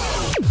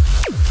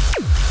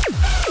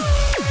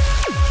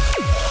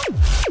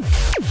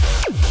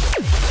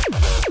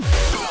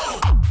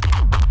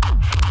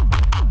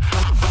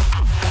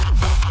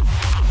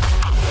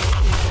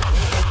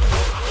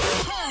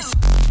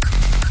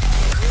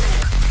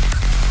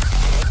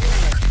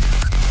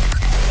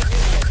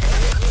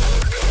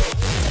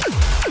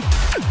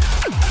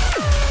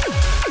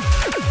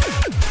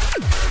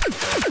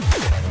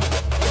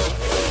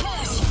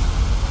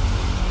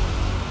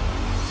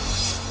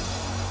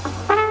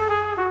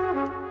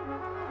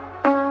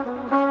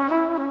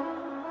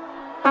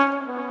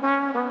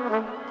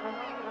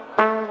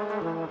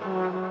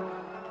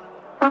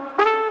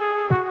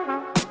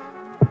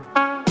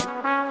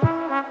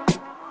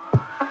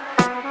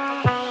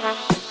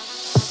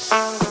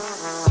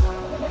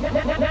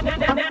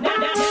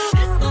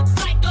 This looks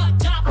like a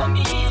job for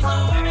me, so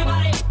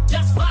everybody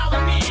just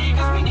follow me,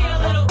 cause we need a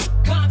little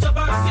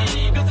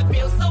controversy, cause it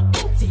feels so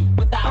empty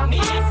without me.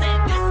 I said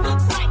this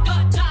looks like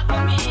a job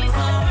for me,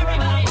 so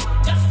everybody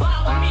just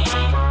follow me,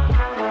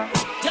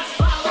 just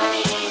follow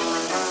me.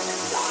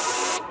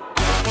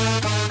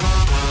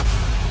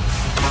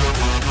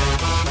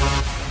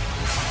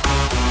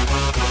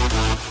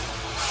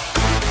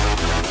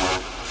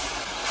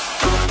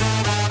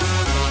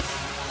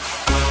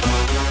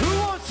 Who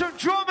wants some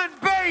drum and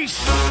bass?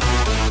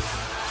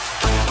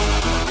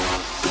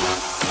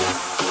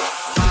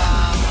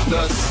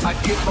 Thus, I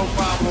get my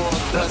rhyme on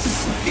thus,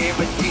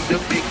 guaranteed to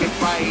make it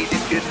right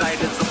if your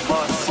night is a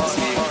bust.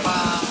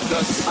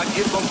 Thus, I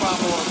get my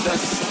rhyme on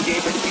thus,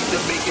 guaranteed to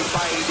make it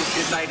right if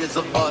your night is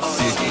a bust.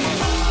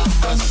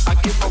 Thus, I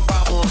get my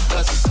rhyme on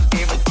thus,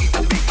 guaranteed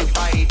to make it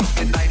right if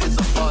your night is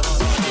a bust.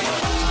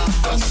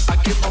 Thus, I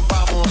get my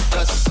rhyme on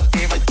thus,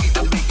 guaranteed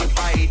to make it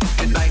right if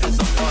your night is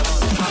a bust.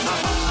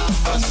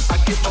 Thus, I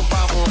get my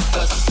rhyme on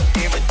thus,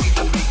 guaranteed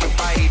to make it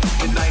right if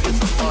your night is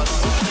a bust.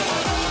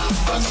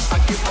 Thus, I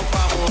get my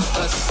rhyme on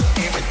thus,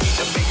 guaranteed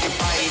to make it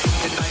right if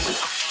your night is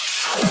a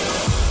bust.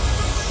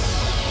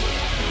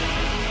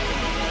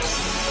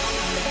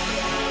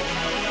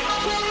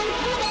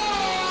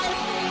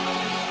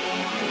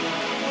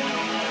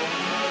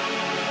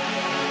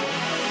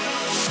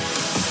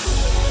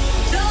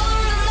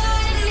 Don't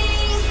remind me,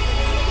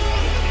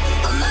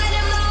 I'm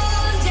minding my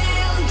own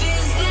damn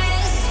business.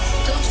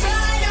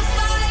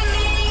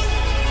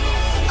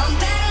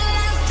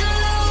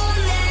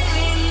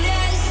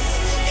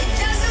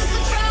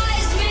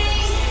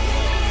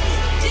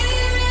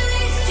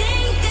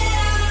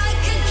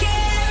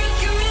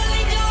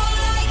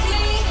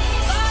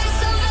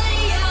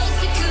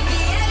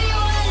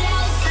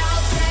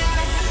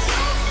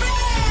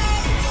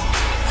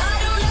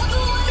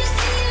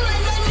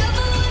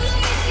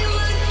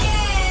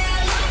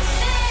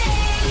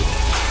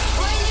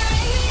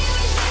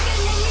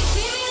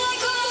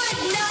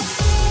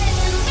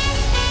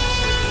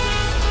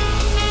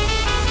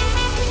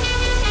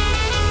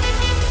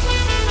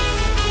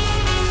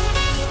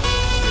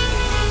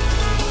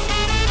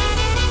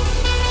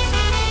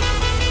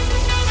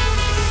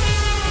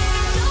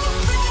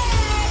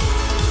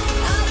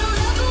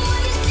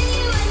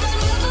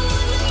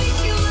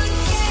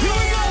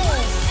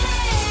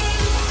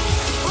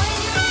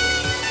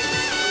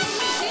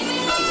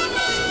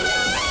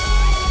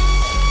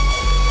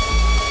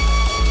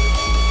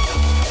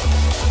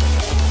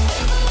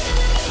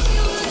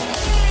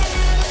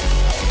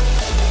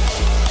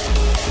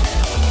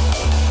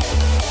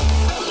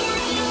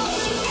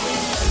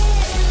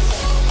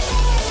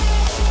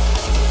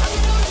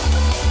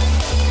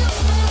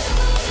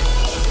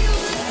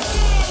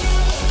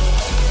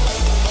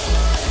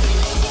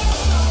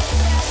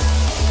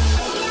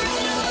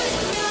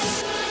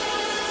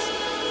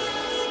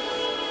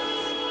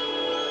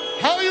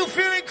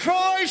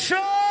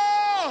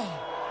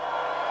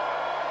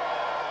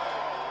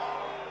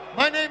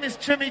 My name is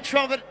Timmy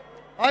Trumpet.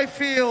 I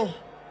feel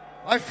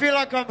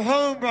like I'm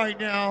home right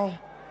now.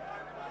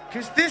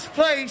 Because this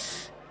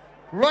place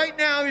right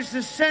now is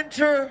the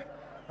center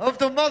of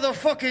the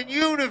motherfucking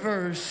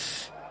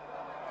universe.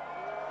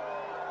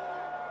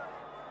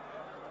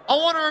 I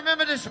want to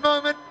remember this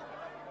moment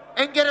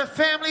and get a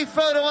family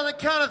photo on the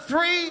count of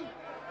 3.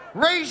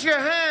 Raise your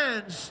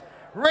hands,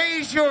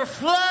 raise your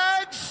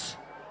flags,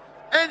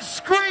 and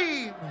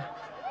scream.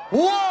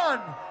 1,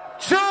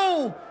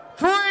 2,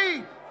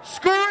 3,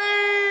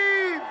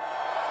 scream!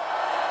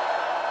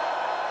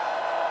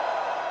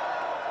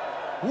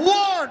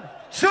 1,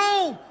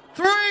 2,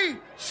 3,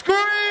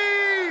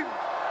 scream!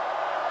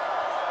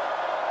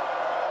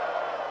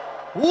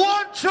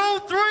 1, 2,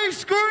 3,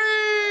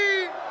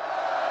 scream!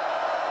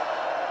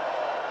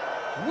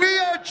 We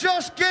are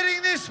just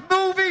getting this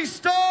movie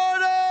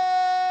started!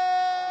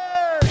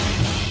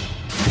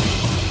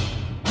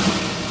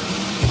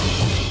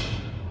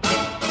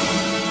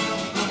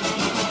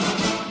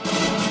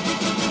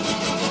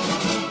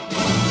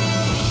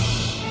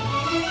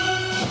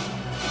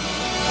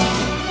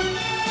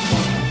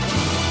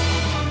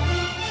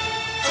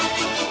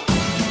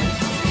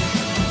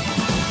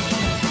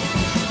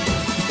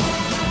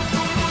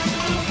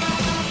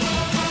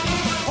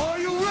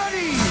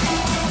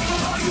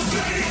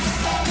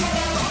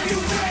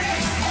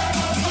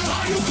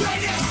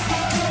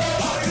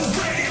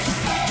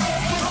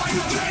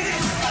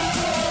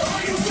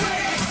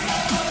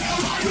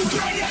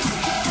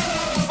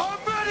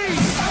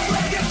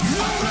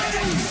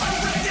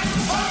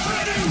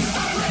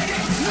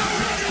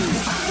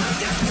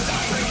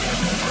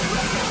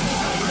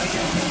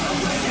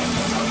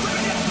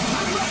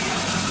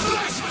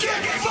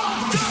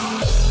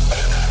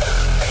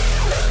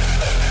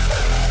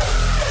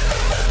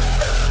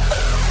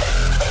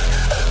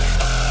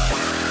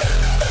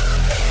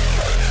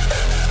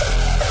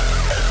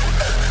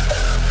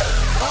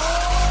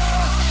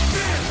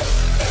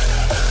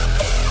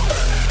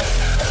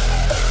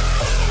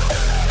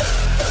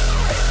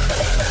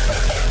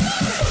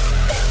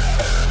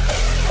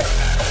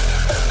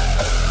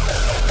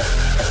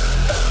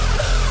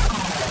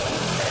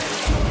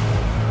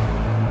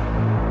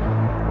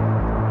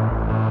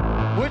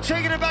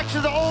 Taking it back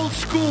to the old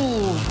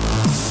school.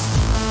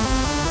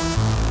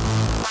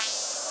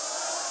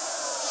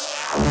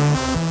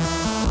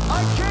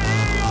 I can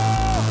hear you!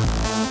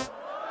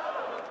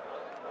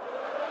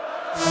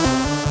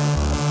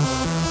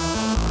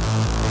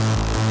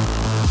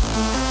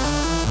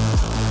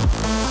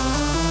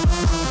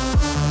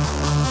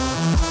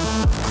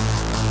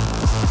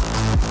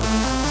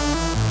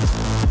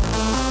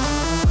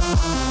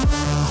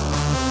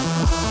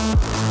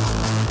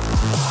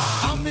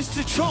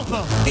 Mr.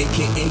 Chopper,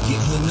 AKA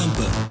get her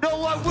number.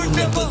 No, I would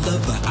never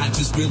love her. I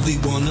just really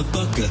wanna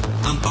fuck her.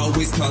 I'm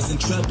always causing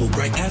trouble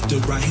right after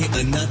I hit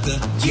another.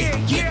 Yeah,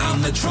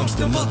 I'm a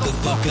Trumpster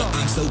motherfucker.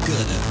 I'm so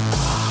good.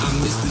 I'm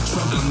Mr.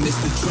 Trump. I'm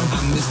Mr. Trump.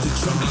 I'm Mr.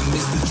 Trump. I'm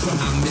Mr. Trump.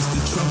 I'm Mr.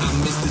 Trump. I'm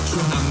Mr.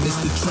 Trump. I'm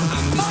Mr. Trump. I'm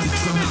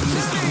Mr.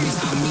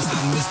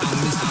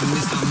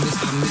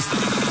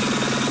 Trump.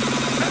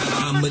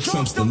 I'm a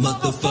Trumpster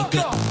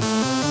motherfucker.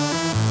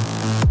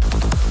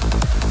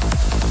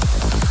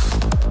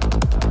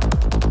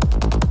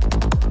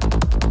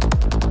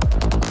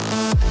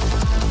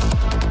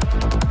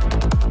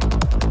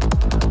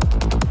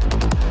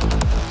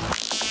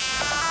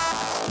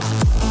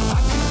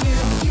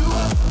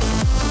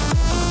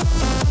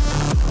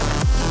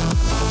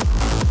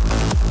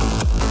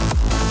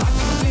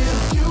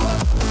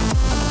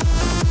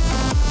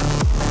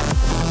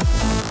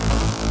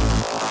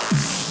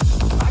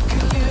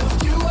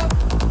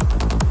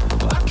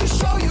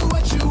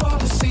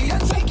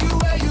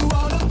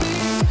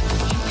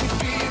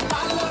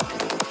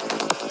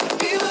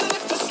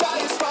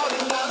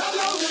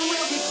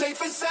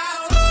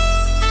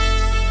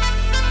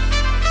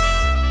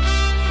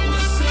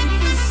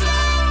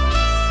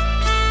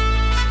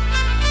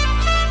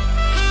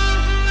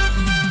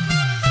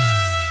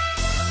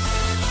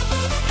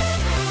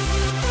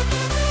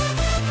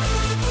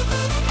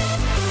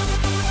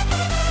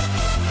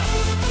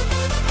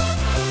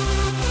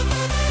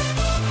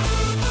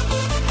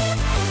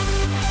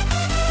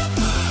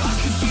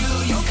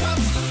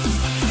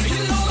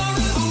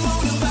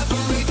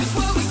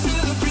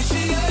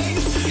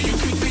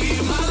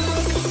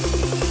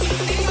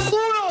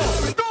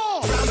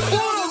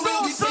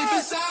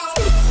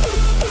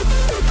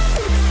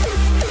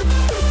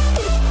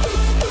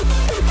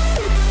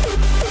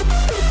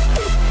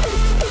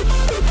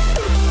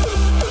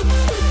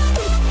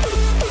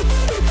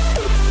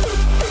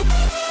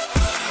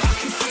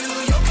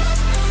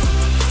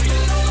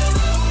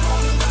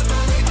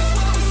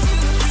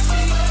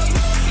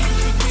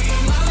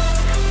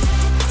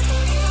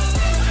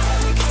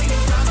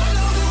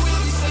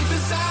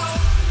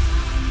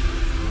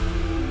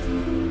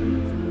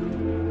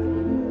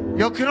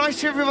 Yo, can I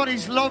see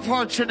everybody's love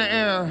hearts in the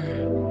air?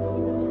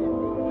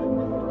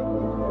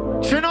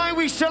 Tonight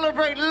we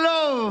celebrate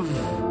love.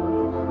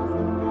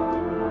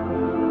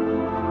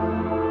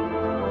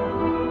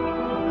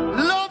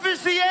 Love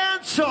is the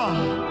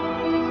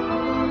answer.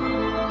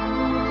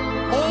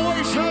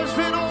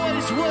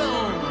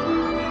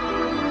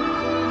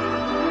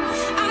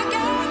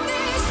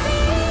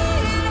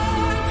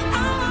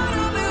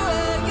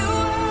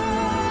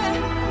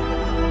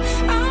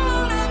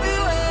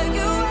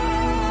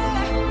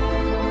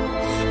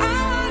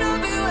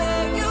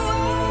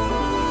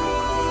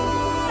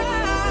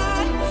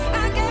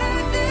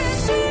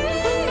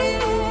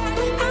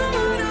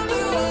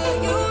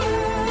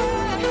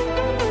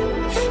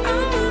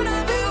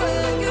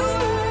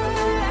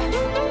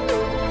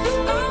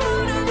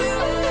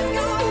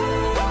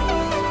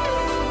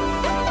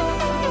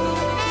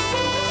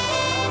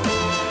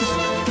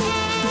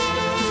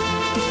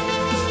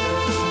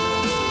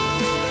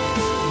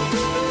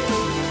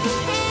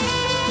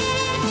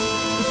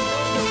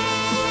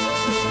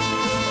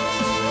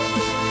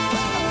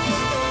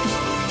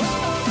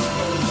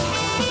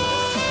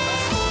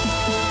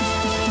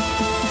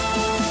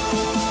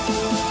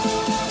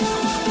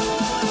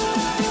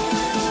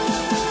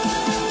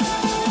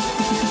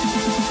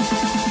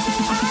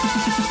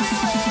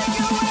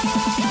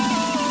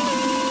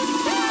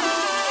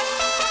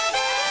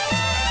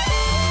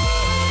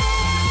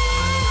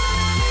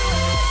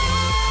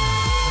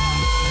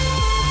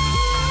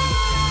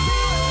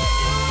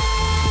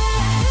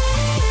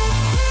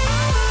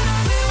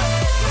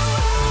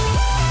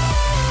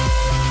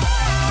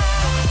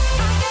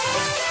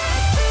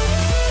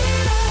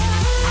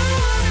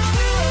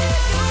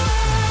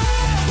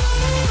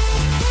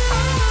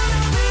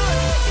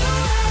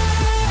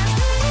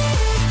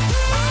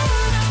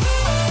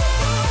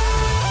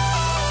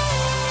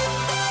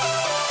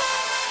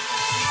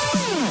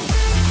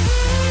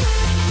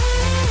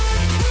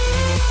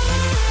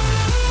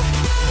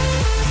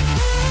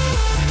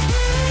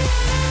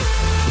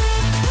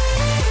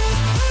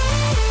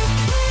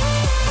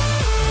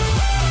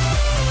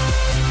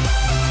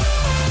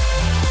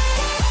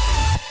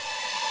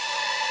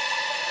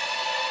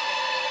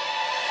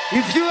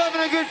 If you're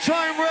having a good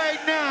time right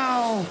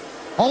now,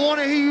 I want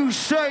to hear you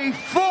say,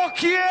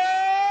 fuck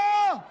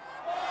yeah!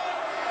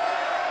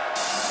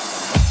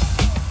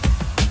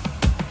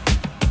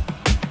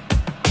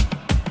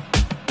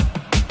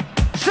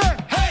 Say,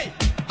 hey,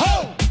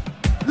 ho,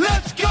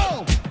 let's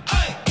go!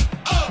 Hey,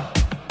 oh,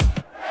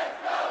 hey,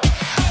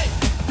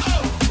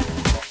 oh,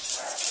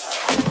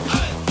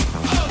 hey,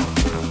 oh,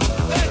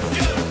 let's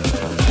go!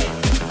 Hey,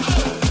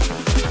 oh,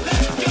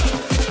 let's go!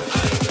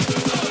 Hey,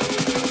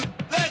 oh,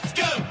 let's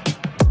go!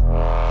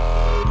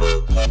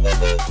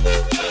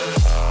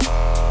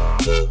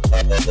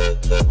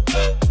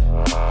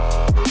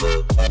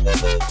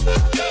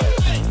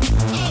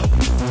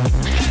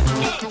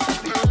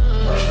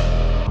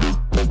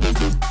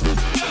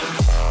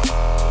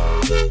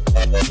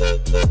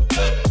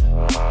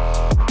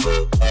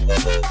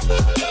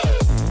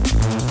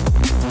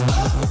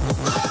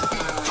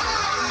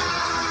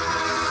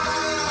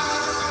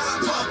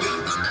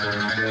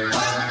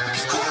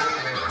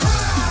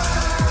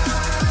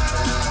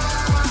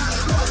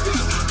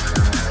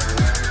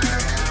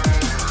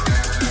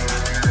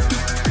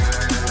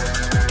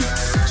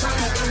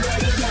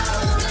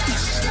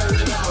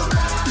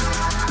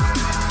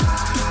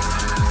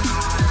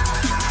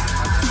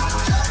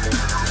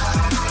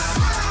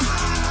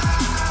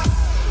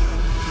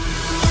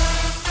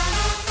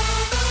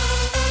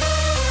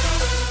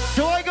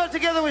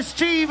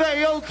 Steve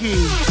Aoki.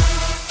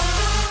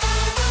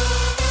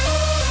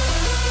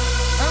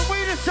 And we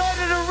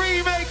decided to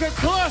remake a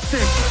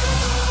classic.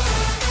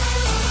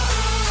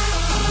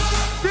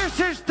 This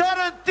is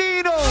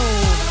Tarantino.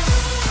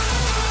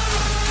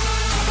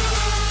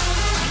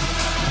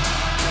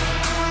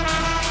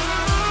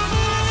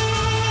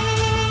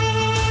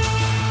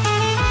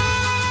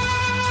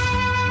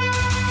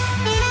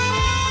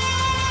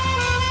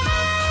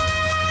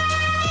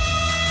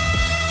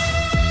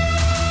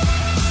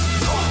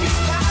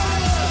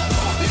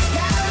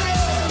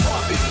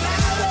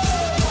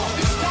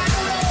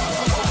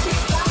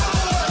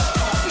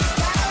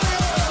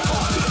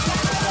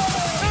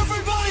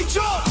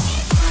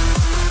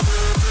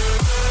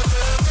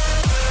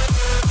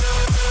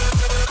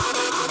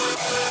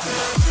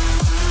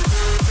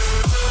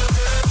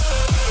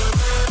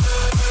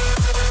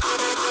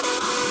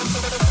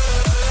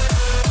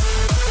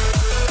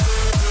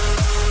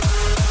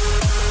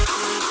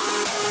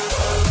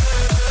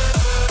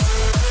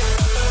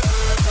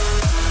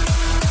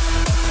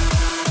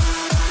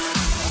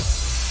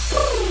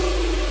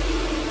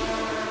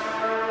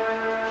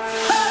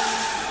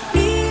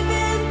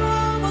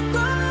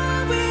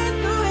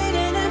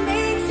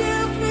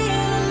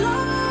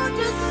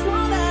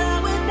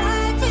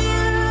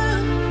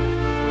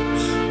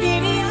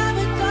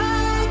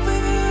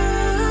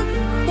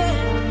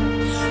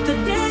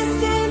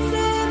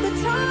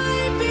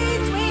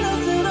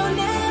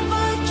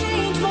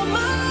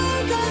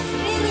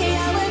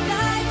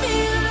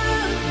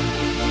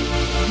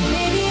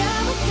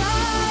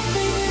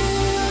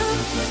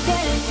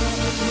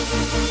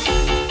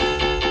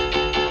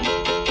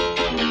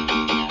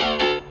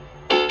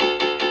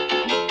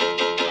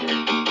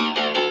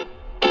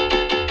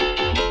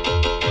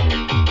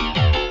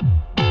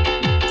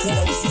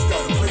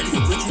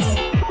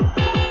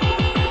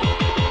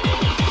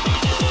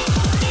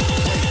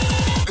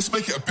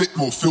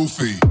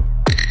 Filthy.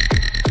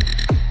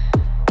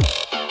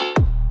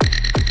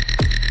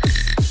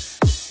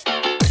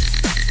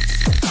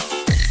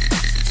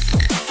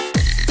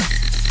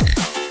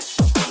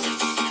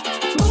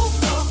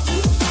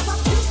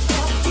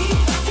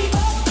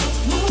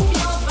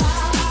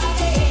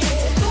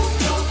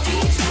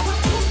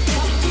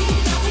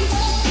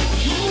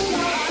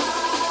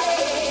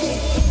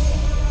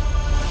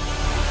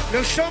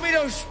 Now show me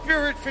those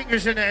spirit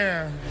fingers in the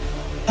air.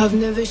 I've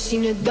never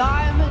seen a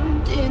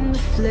diamond in the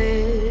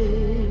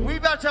flesh. We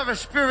about to have a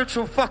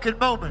spiritual fucking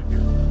moment.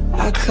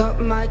 I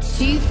cut my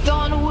teeth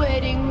on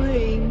wedding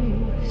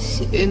rings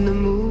in the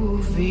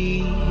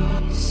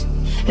movies,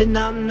 and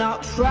I'm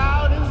not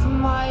proud of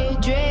my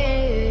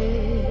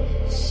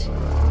dress.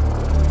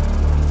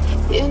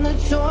 In a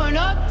torn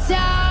up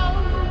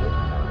town,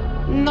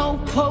 no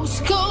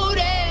postcode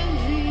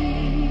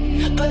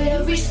envy, but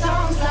every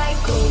song's like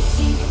gold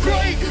teeth,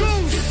 grey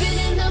goose, dripping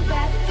in the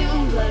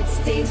bathroom,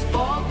 bloodstains,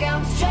 ball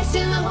gowns, trash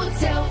in the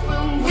hotel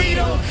room. We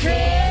don't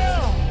care.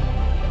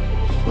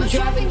 We're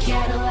driving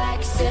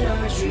Cadillacs in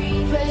our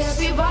dreams, but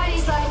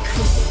everybody's like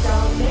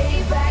crystal,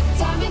 Maybach,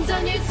 diamonds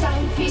on your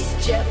timepiece,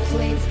 jet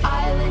planes,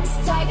 islands,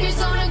 tigers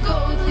on a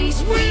gold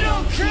leash. We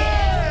don't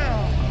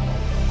care.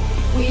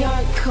 We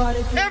aren't caught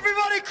at the...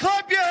 Everybody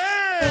clap your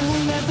hands.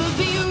 We'll never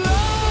be royal.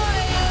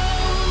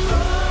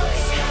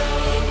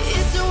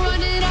 It's a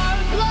run in our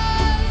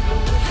blood.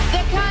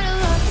 That kind of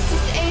luck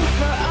just ain't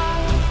for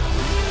us.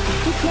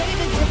 We crave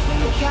a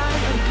different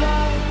kind of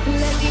blood.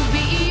 Let me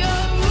be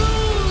your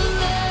ruler.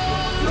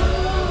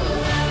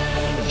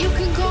 You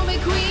can call me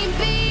Queen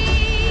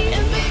Bee,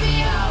 and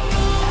baby I'll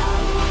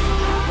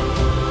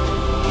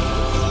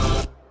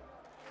rule.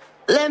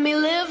 Let me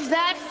live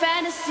that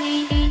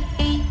fantasy.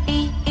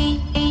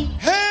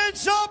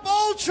 Hands up,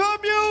 Ultra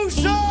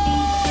Music!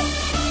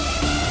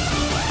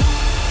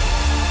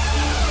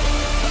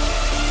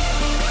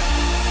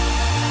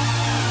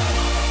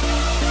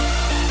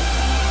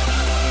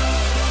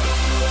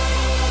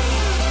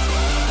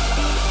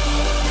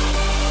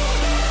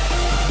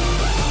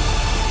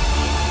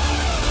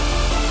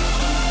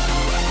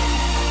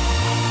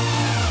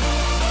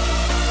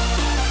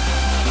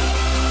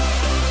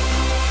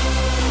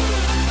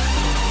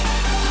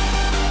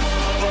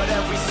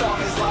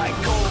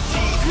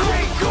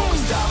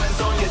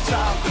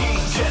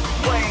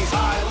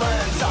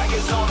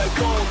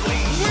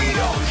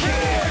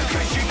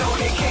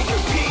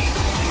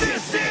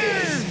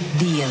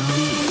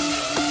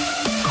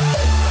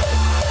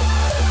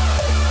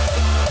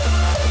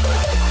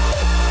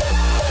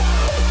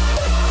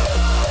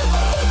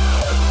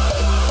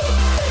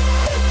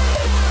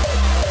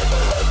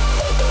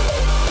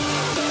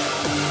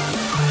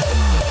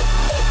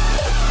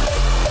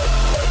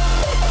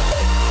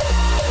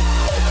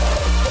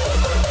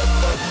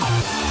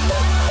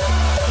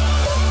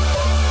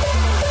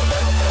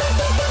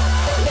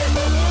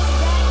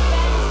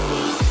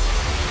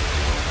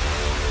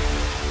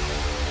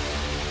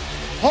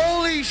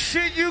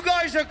 shit, you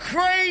guys are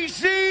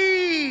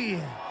crazy.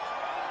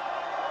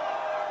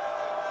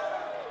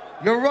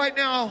 Yo, right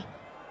now,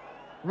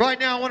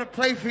 I want to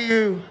play for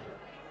you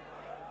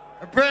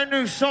a brand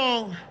new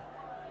song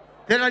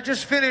that I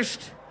just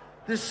finished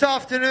this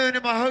afternoon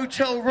in my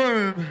hotel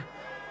room.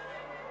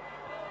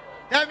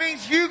 That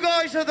means you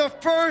guys are the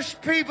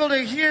first people to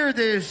hear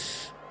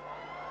this.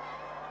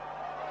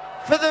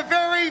 For the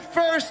very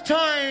first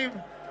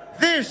time,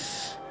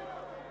 this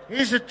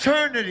is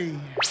eternity.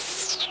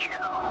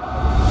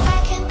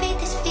 I can beat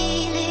this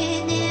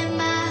feeling in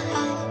my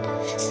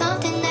heart,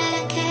 something that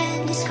I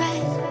can't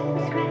describe.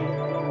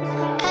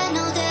 I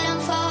know that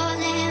I'm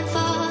falling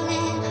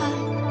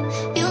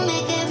hard. You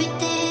make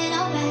everything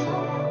alright.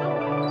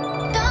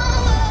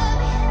 Don't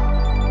worry,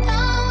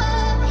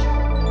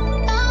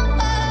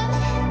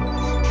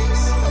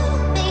 'cause you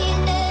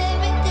mean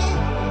everything.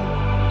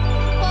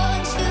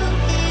 Want you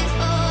here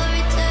for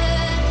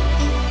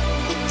eternity,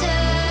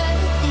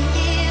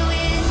 here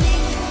with me.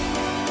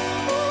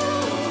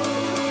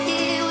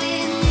 Here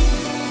with me,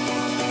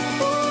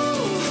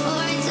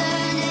 for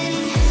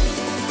eternity,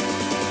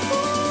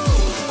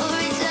 for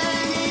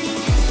eternity,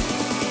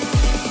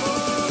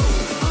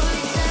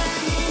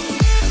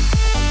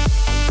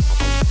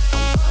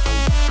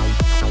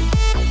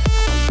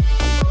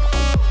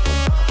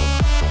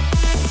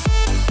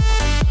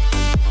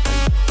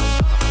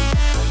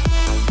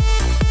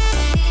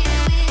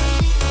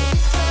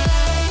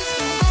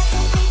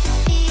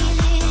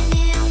 feeling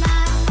in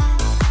my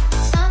heart,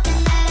 something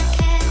that I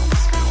can't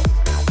describe.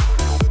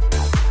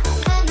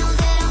 I know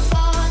that I'm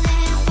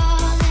falling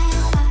hard.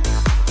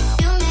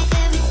 You make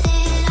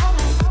everything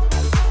alright.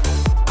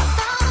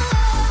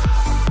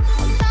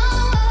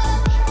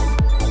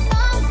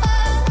 Don't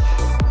worry,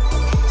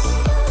 'cause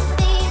you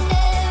mean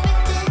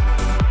everything.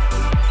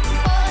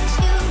 Want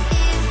you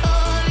here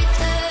for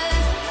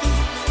eternity,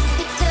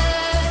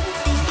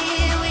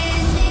 here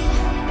with me.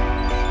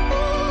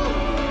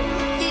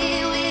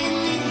 Here with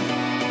me,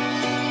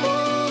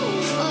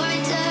 for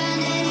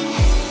eternity.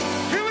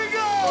 Here we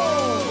go.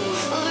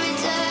 For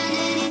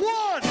eternity,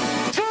 1,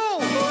 2.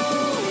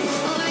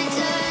 for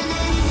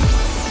eternity.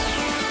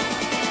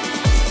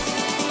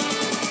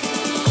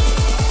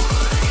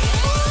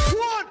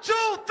 1,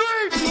 2,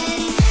 3.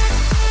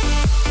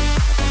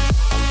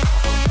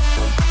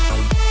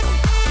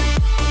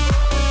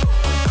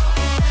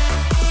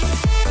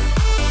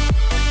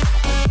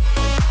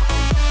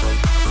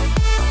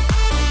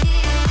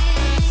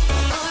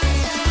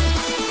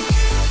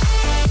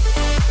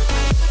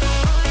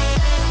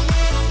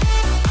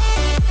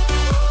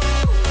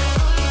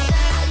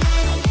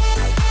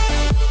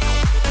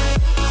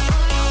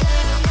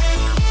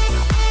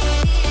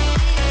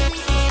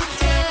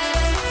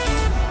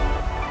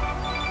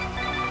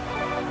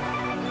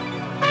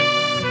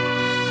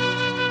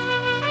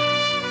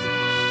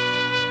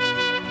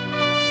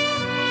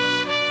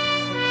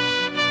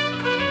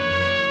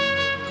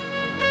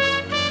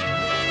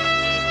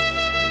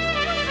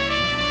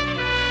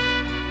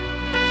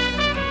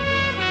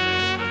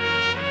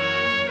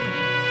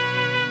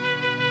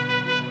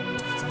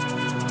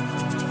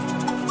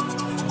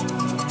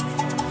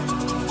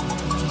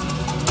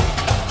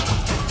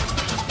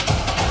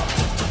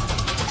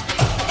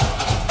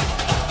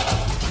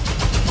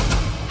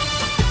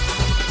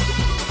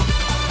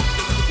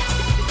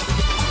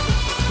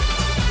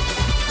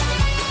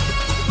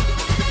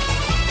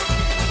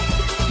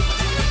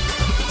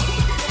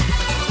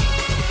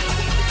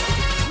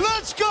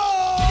 Let's go.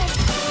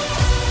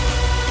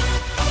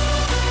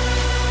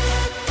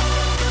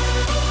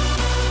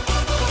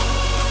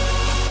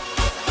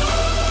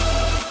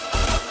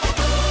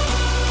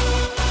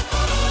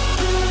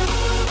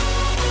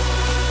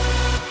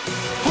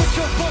 Put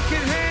your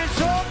fucking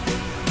hands up.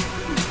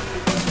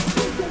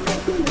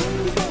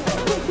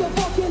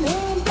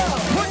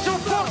 Put your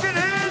fucking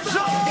hands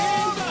up.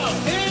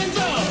 Hands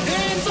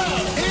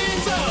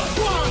up.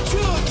 1,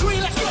 2, 3,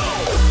 let's go.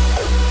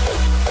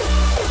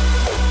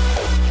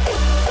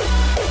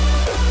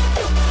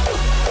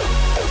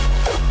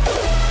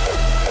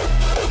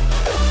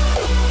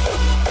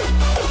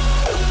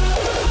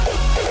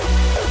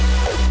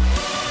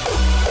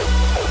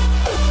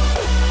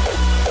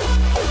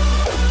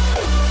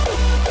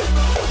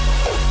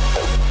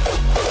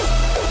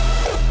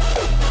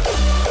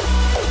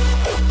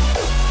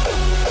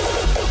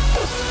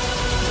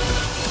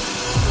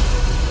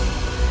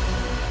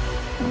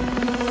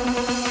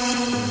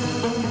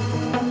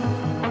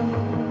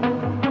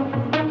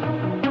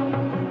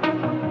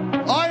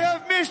 I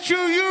have missed you,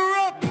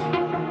 Europe.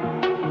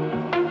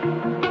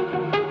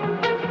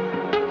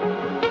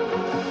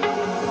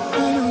 I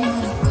don't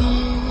wanna go,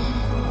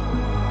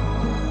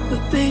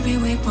 but baby,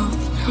 we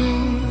both know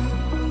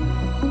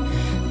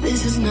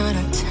this is not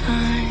our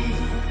time.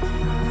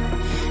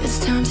 It's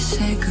time to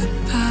say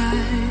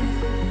goodbye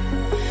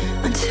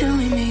until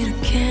we meet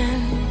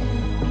again.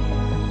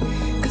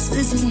 'Cause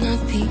this is not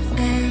the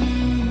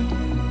end.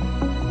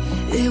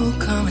 It will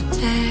come a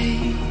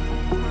day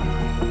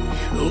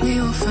we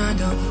will find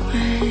a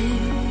way.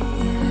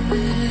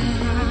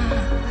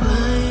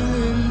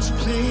 Violins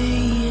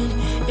playing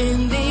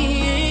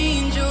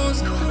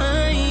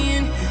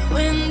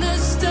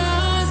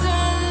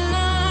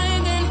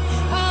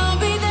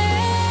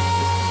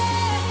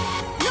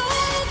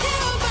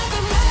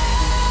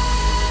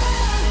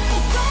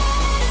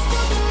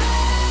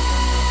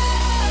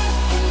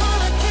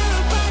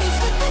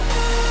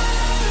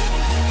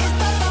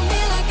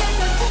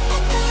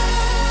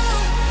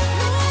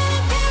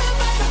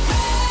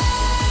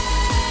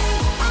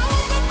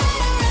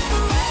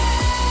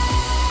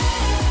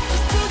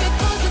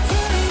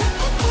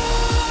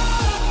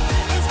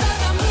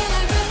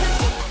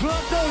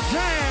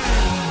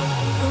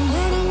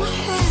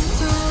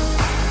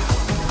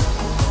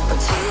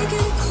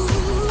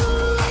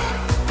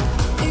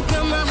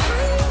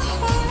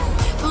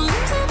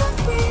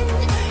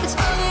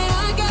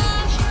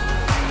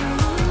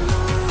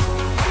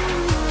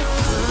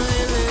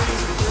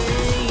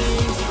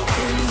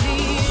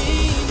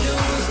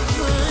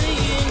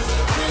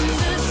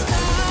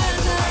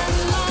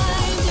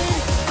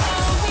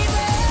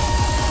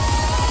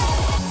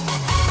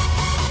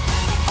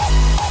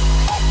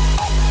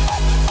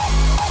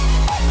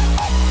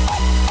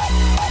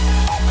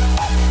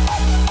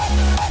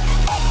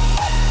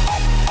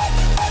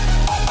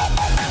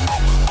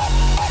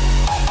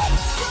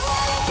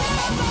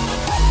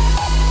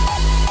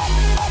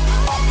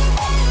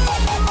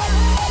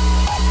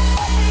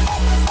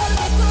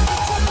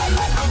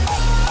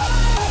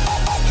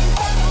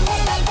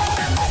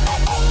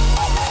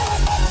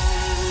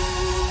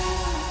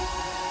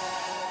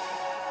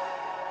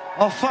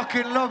I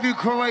fucking love you,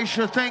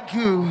 Croatia. Thank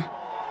you.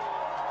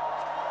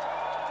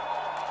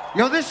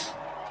 Yo,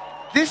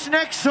 this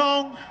next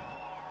song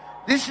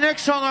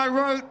I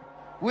wrote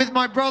with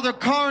my brother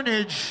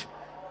Carnage,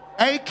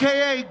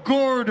 aka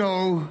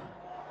Gordo,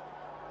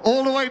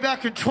 all the way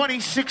back in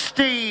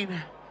 2016.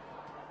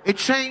 It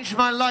changed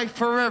my life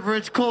forever.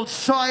 It's called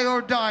Sigh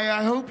or Die.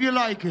 I hope you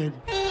like it.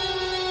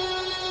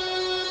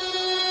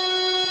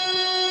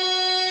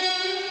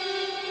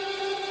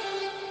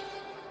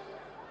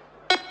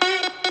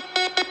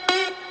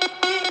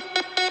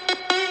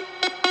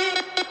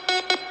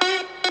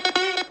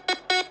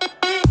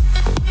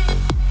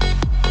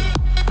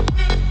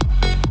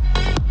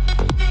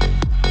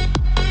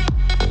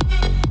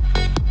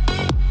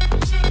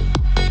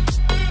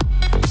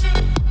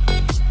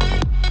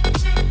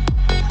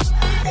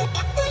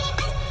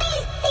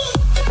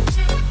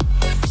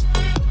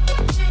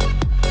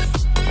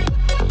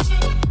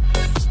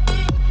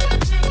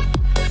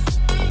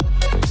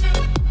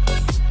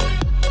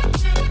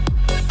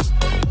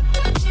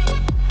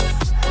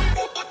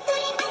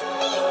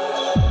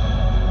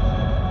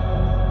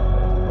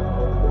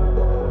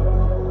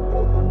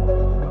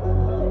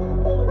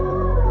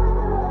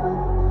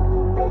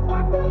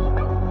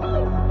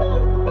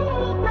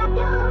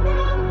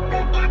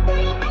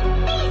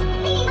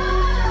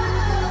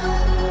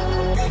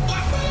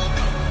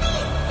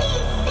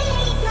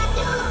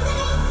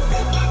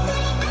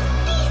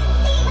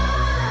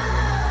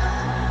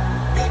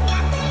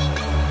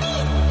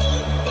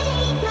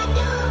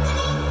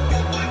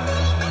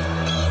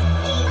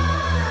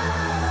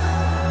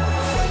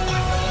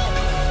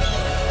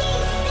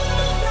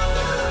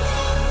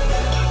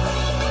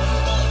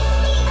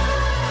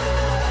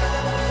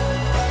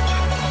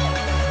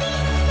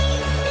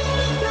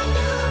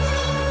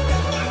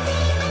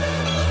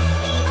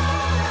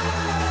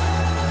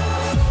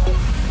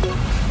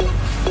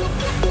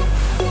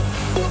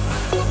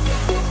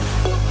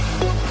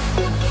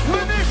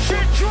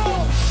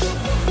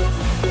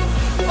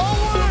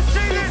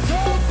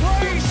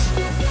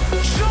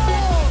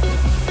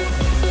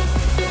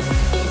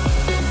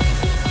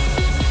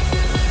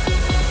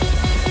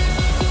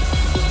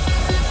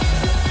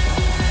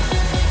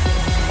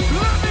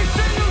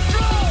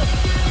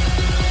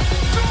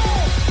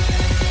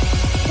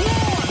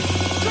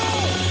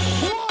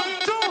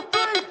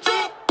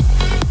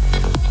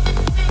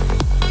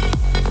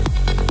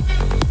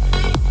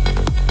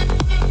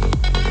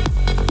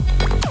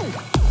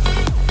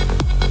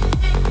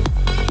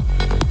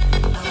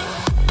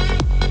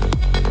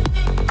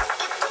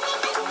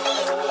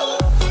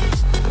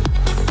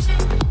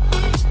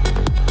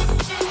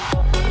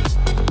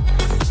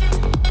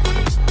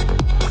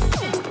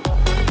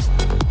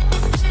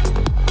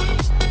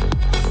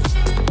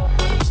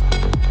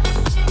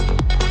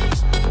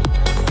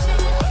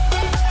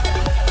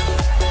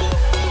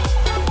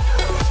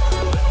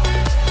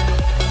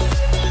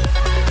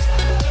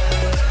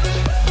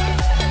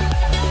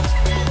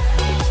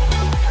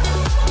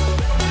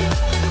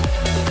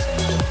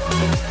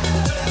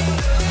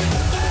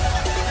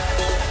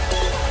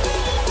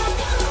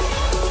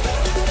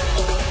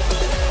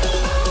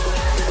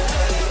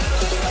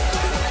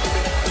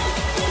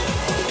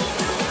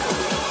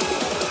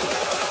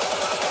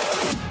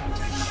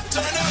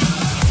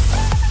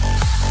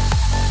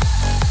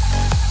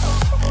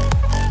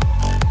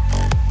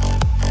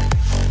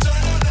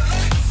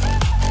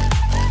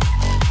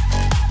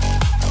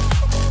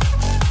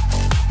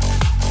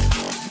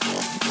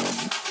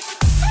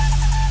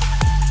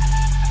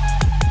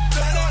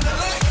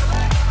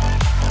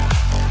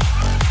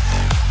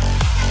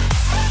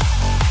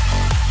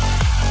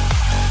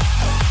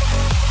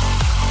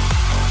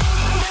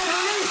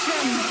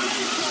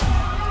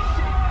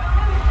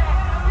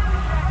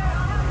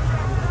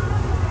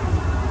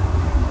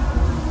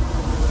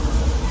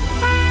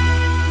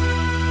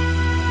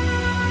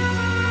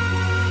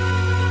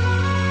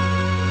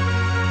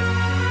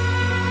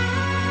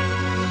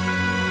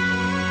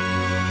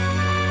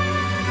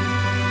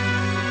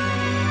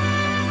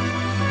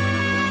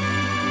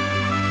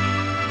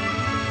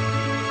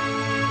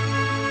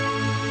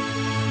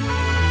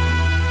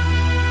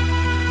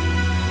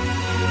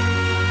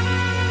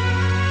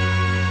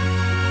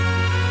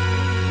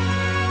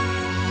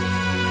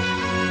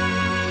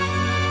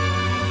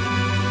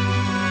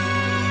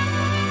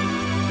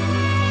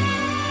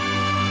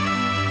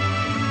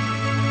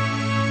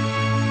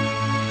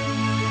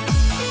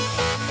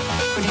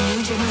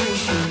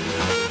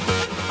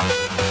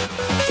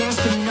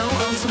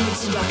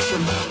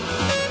 seduction.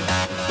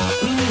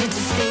 We needed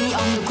to stay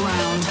on the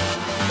ground.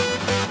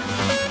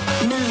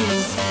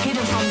 Millions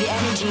hidden from the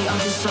energy of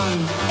the sun.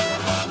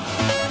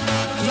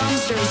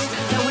 Youngsters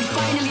that would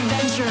finally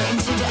venture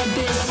into the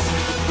abyss.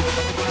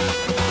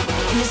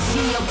 In the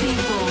sea of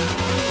people.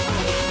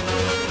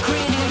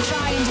 Creating a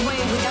giant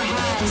wave with their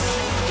hands.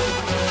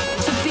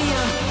 To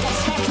feel that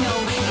techno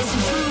is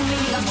the true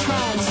meaning of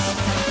trance.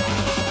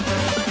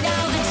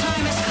 Now the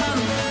time has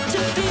come to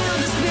feel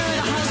the spirit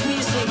of house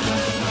music.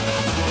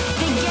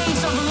 The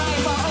gates of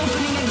life are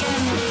opening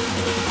again,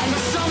 and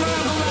the summer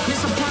of love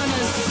is upon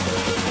us.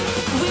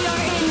 We are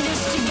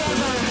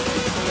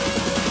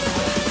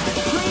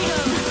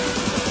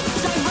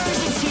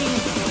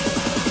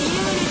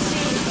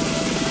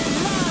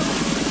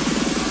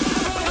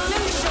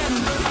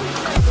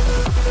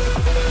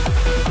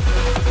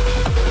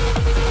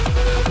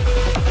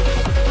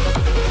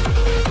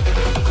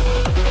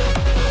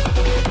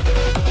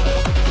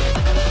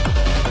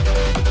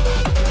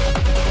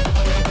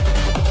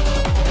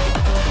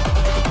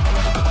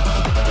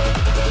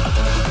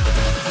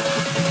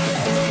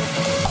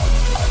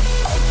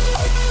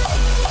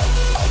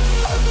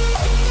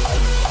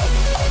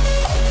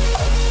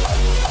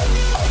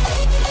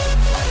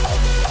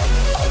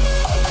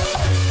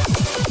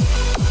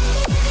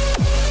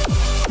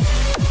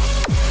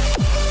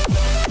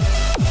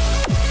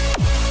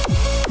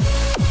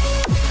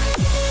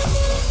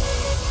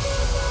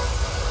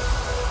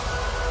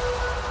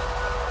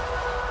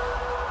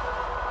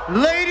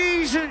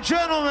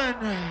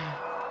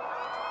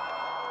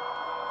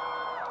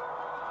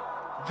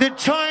The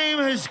time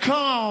has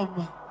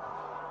come.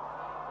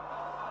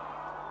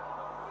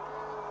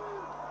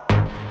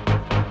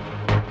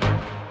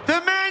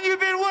 The man you've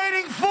been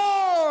waiting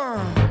for.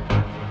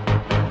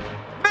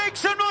 Make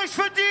some noise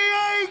for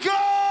Diego.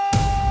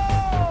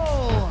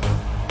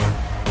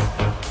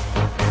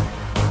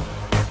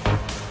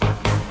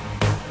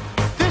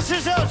 This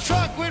is our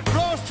truck with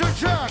blaster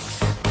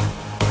trucks.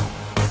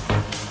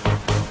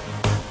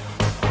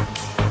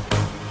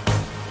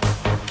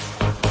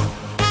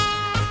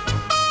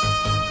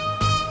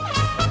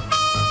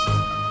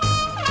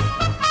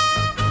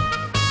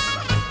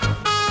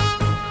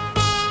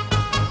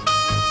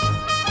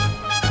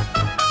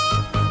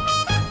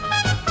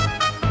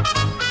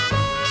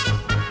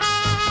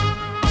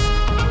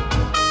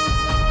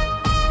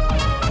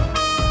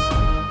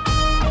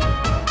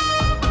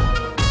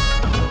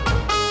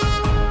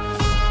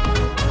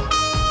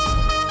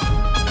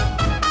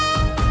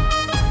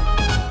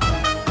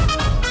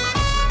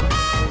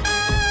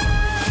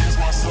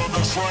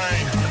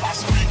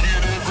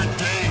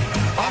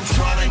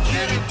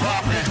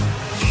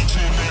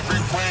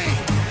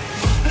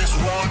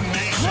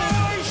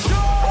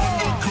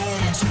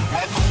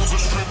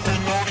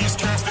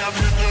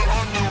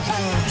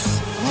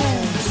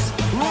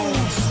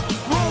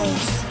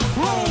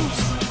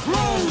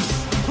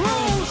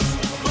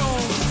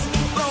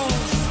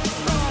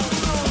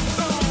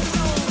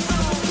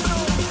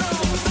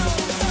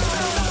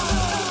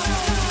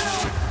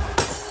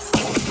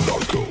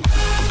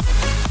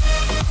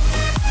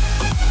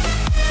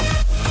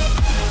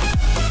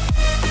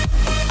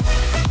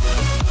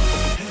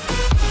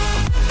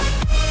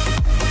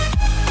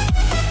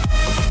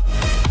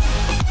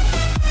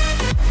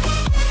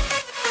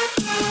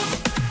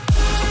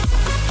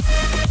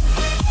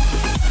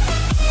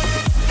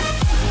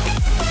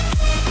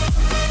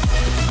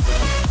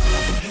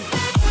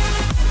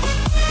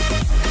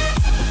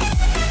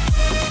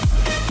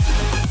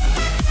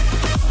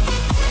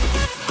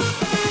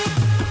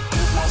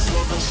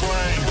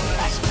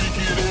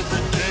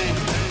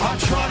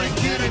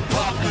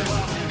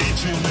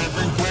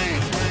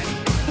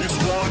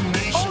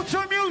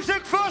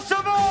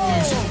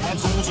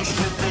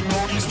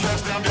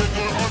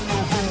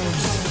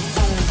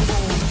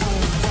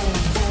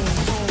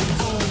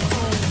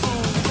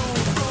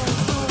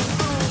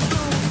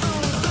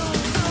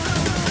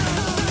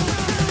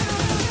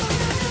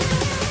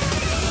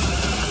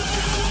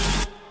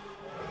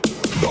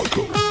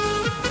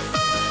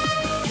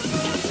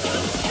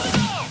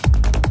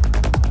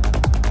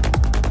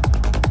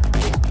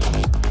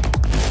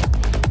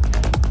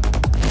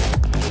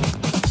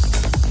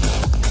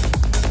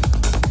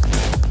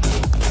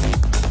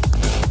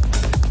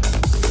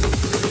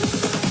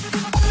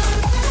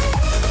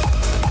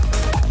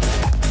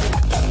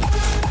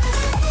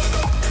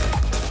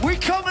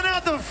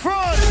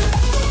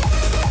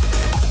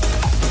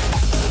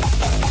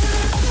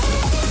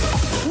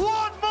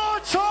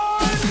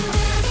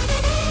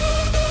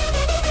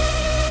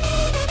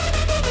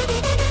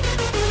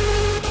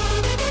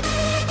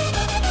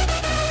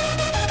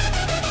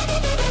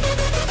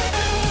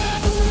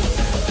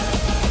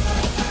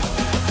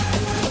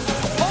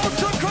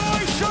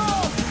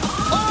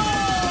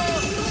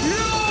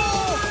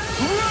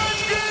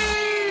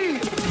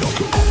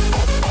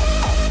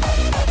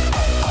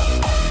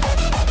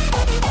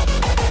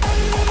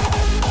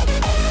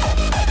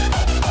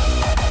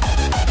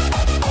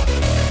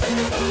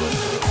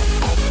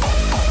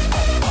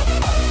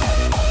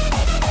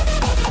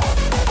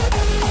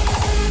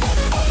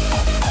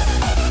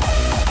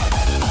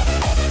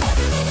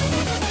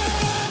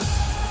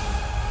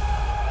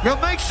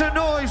 Some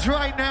noise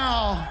right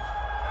now.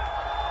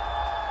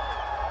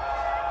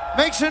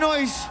 Make some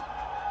noise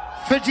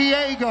for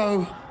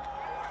Diego,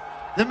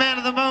 the man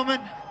of the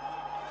moment.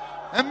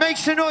 And make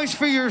some noise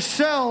for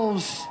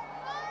yourselves.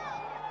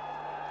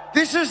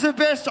 This is the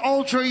best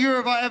Ultra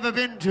Europe I've ever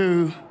been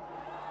to.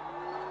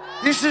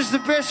 This is the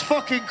best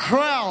fucking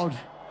crowd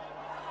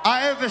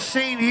I ever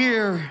seen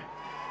here.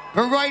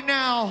 But right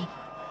now,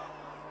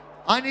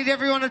 I need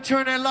everyone to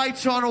turn their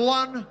lights on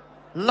one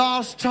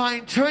last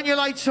time. Turn your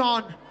lights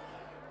on.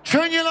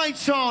 Turn your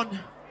lights on.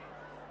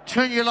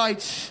 Turn your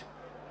lights.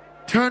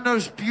 Turn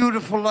those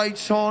beautiful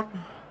lights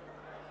on.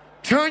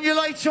 Turn your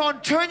lights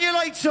on. Turn your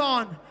lights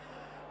on.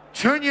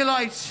 Turn your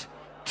lights.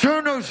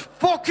 Turn those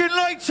fucking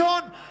lights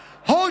on.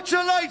 Hold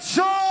your lights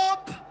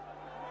up.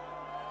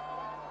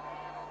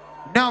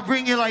 Now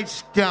bring your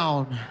lights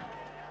down.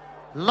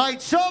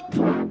 Lights up.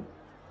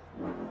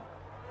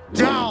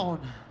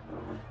 Down.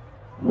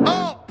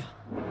 Up.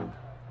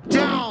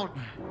 Down.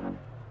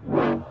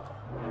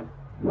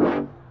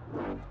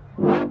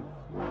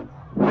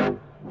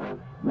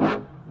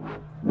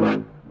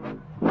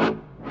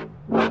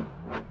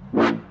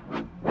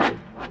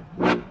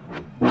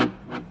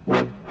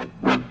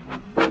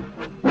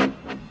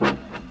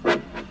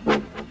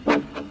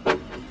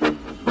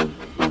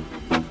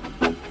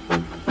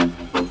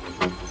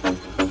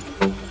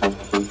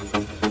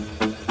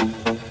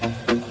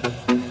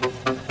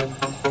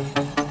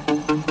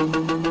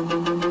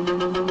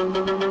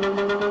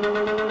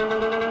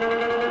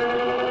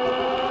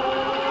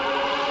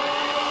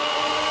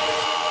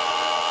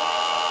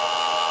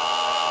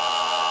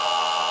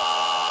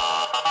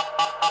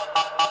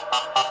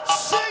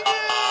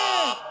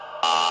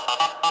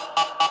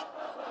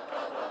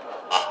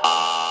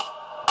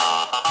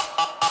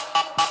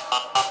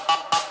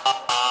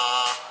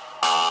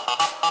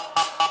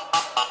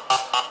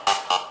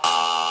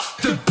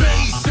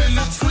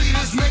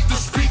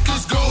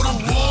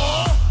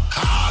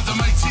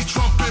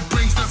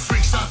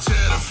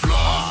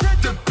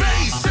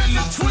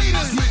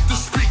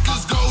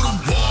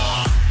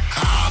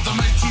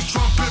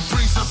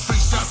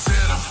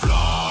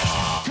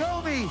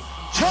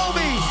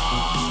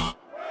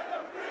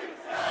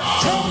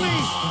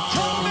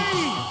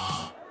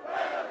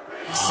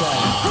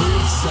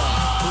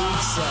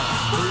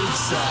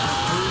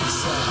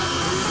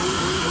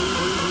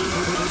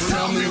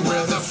 Tell me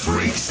where the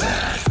freaks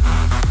at.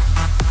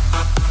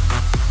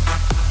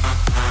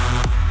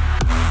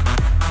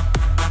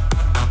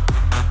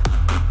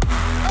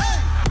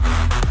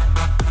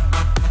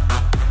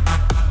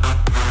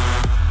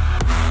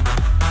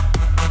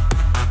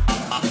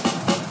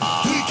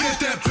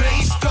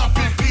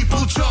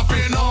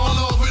 Jumping all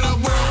over the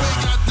world, we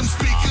got them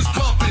speakers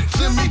bumping.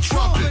 Timmy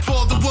Trumpet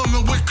for the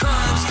woman with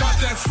curves, got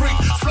that freak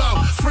flow,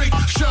 freak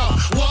show.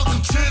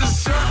 Welcome to the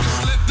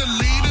circus, let the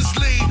leaders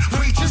lead,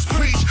 preachers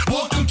preach.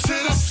 Welcome to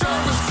the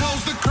service,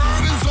 close the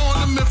curtains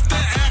on them if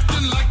they're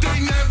acting like they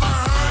never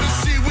heard it.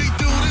 See, we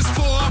do this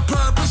for a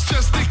purpose,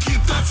 just to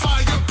keep that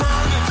fire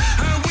burning.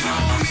 And we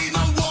don't need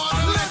no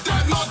water, let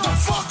that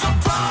motherfucker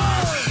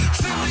burn.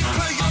 Timmy,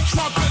 play your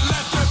trumpet,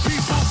 let the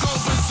people go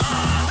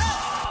berserk.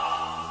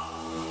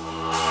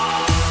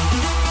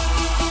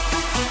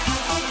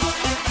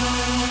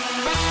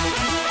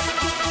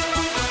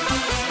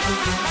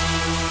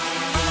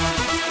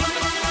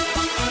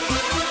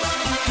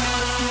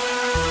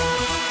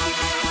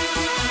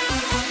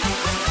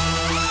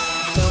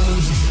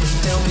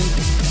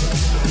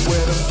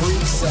 Where the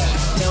freaks at?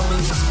 Tell me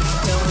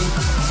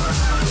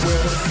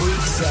where the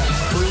freaks at?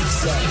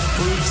 Freaks at,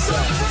 freaks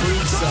at,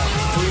 freaks at,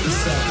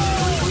 freaks at.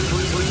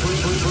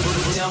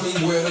 Tell me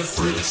where the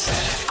freaks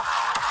at.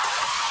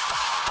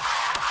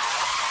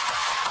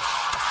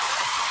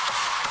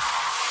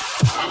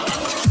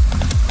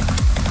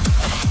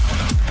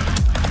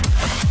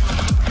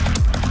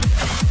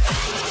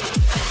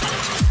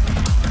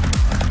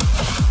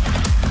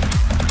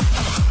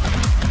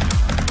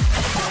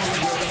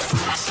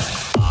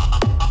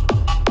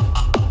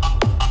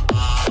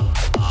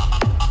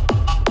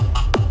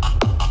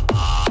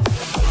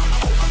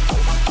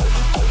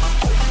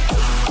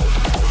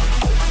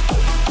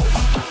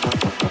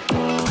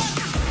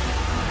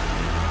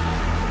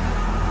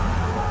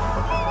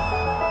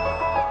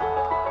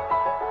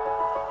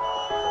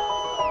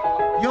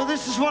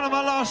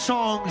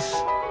 Songs.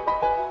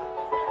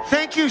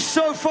 Thank you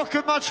so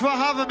fucking much for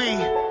having me.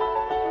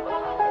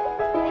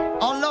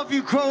 I love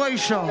you,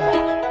 Croatia.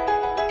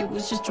 It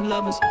was just two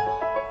lovers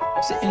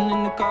sitting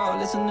in the car,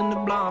 listening to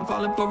Blonde,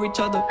 falling for each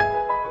other.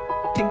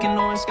 Pink and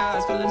orange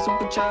skies, feeling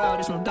super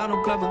childish, no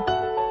Donald Glover.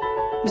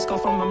 Missed call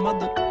from my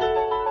mother,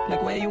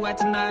 like where you at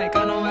tonight?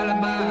 Got no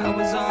alibi, I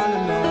was all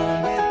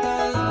alone with the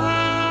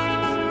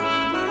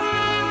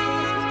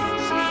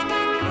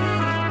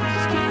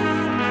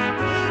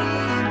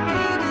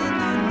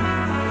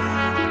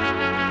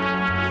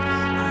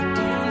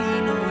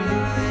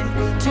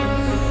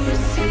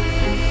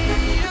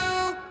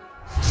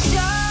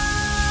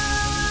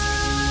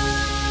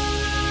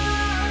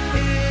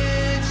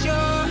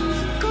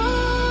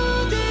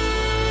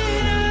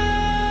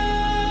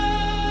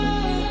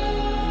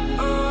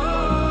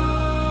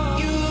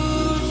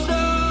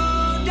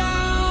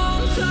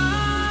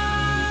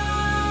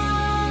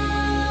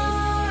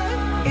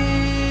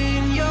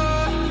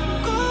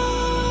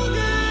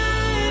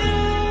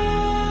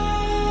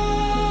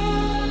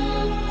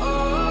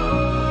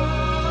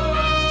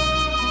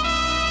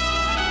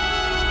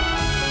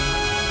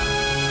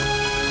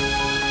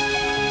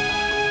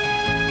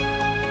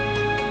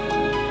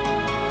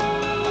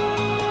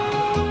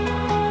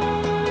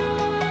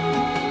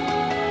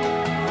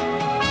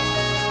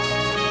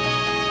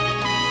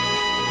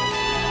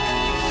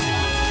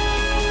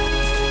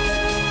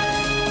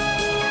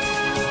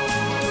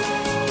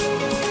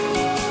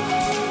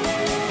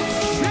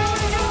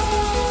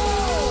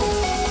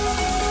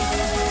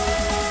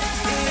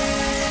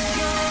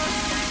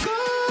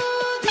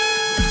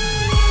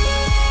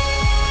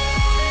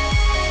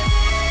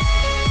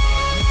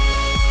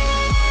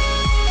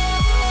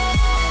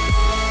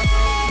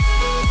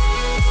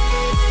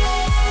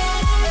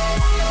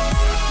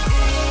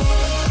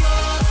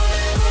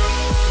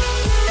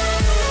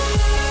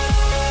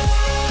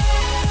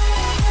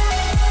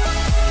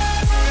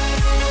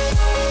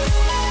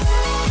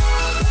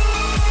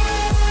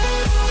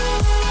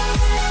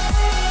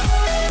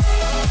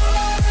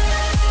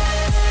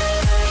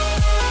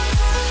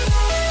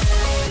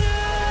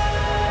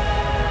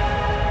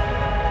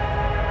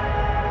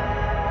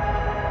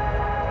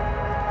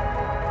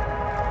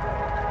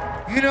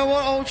You know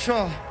what,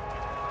 Ultra?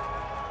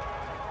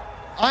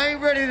 I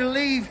ain't ready to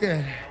leave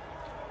yet.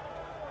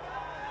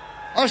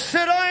 I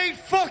said I ain't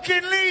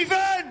fucking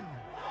leaving!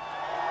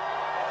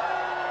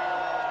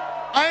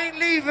 I ain't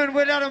leaving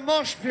without a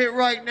mosh pit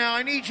right now.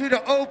 I need you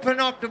to open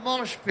up the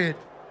mosh pit.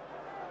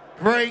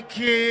 Break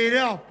it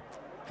up.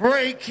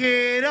 Break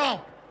it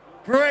up.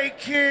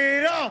 Break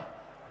it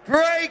up.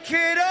 Break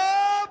it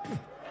up!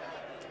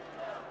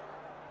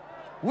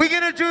 We're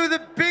gonna do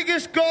the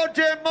biggest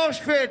goddamn mosh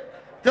pit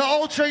the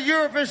Ultra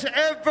Europe has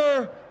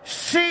ever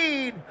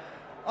seen.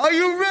 Are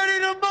you ready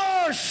to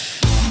mosh?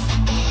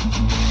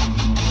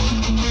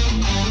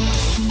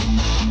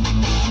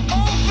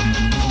 Open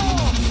it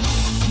up!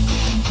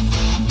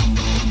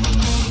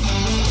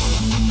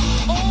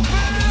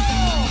 Open it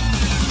up!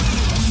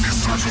 It's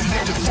such a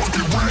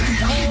motherfucking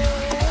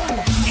way.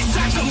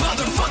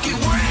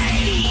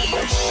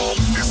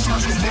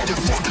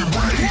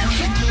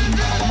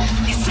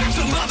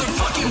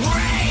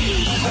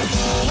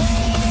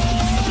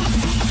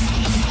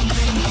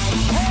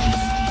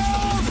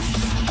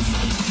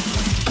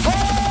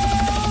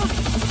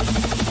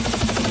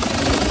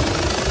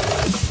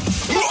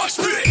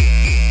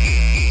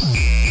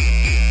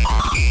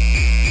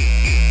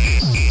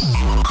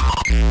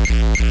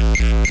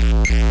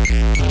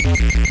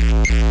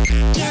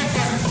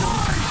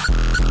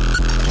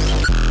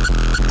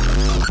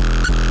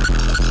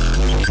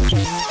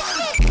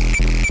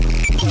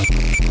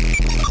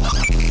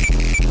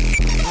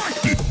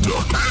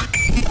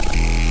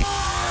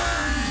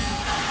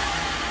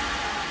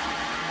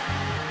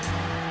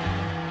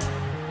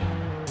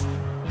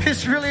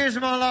 This really is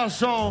my last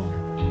song.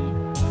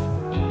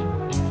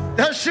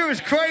 That shit was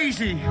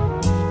crazy.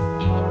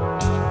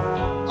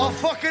 I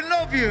fucking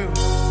love you.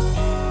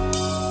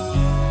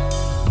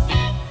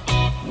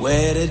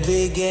 Where it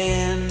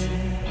began,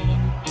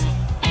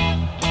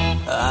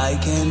 I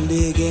can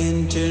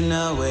begin to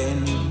know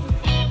it,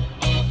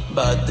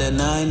 but then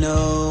I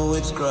know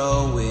it's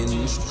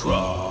growing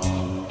strong.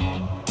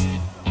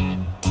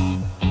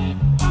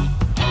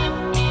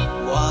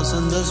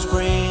 Wasn't the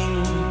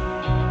spring,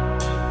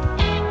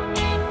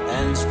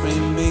 and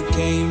spring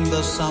became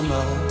the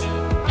summer.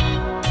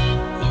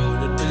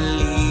 Who'd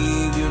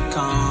believe you'd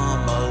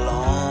come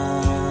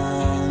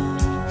along?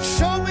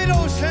 Show me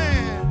those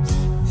hands.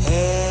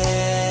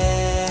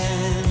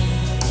 Hands,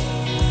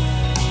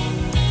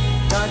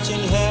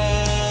 touching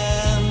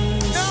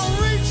hands. Now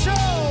reach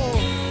out.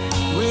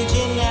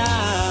 Reaching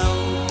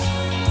out,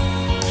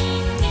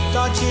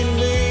 touching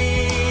me,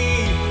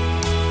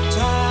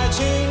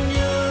 touching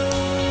you.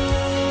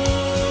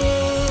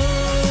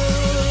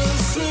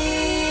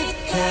 Sweet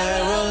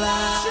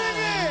Caroline. Sing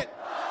it.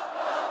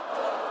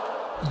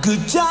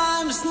 Good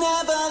times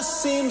never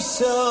seem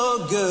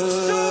so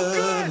good. So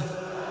good.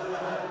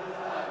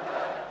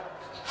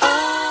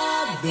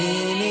 I've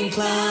been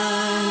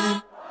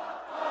inclined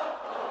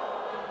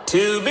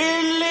to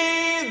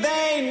believe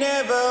they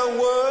never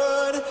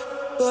would,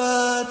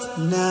 but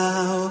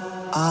now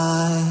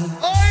I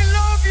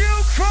love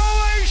you,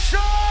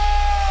 Croatia.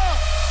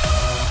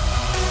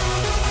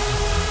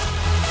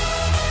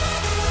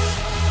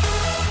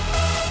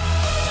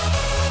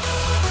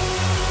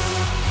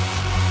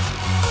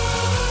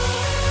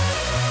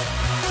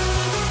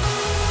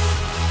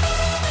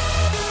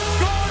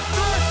 God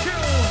bless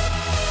you.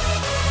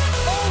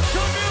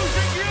 Ultra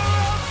Music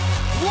Europe.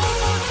 One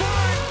more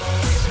time.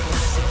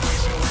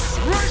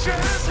 Raise your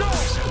hands up.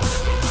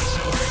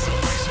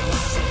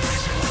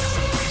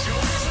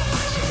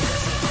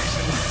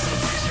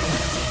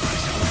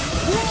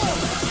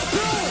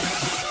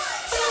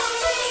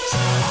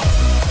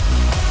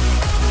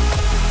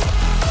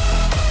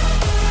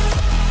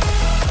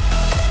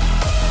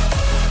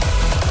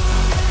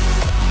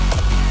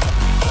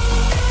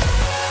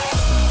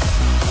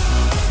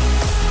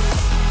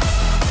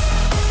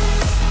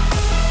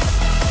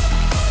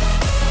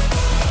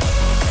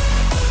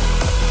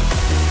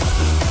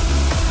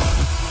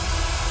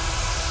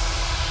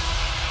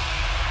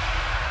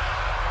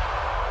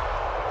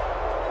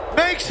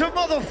 Make some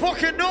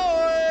motherfucking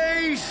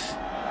noise!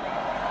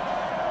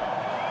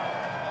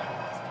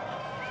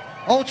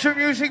 Ultra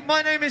Music,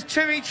 my name is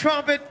Timmy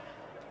Trumpet.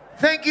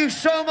 Thank you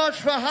so much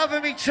for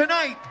having me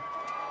tonight.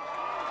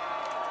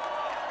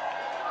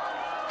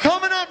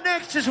 Coming up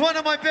next is one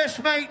of my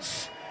best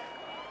mates,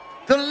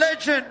 the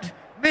legend,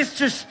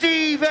 Mr.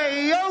 Steve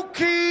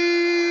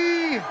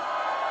Aoki.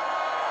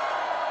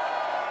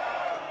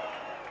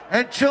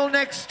 Until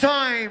next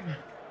time,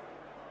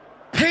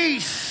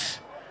 peace,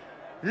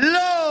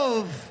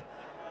 love,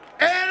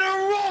 and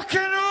a rock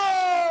and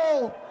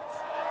roll!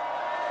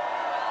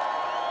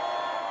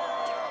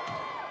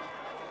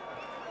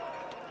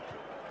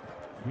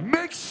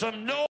 Make some noise.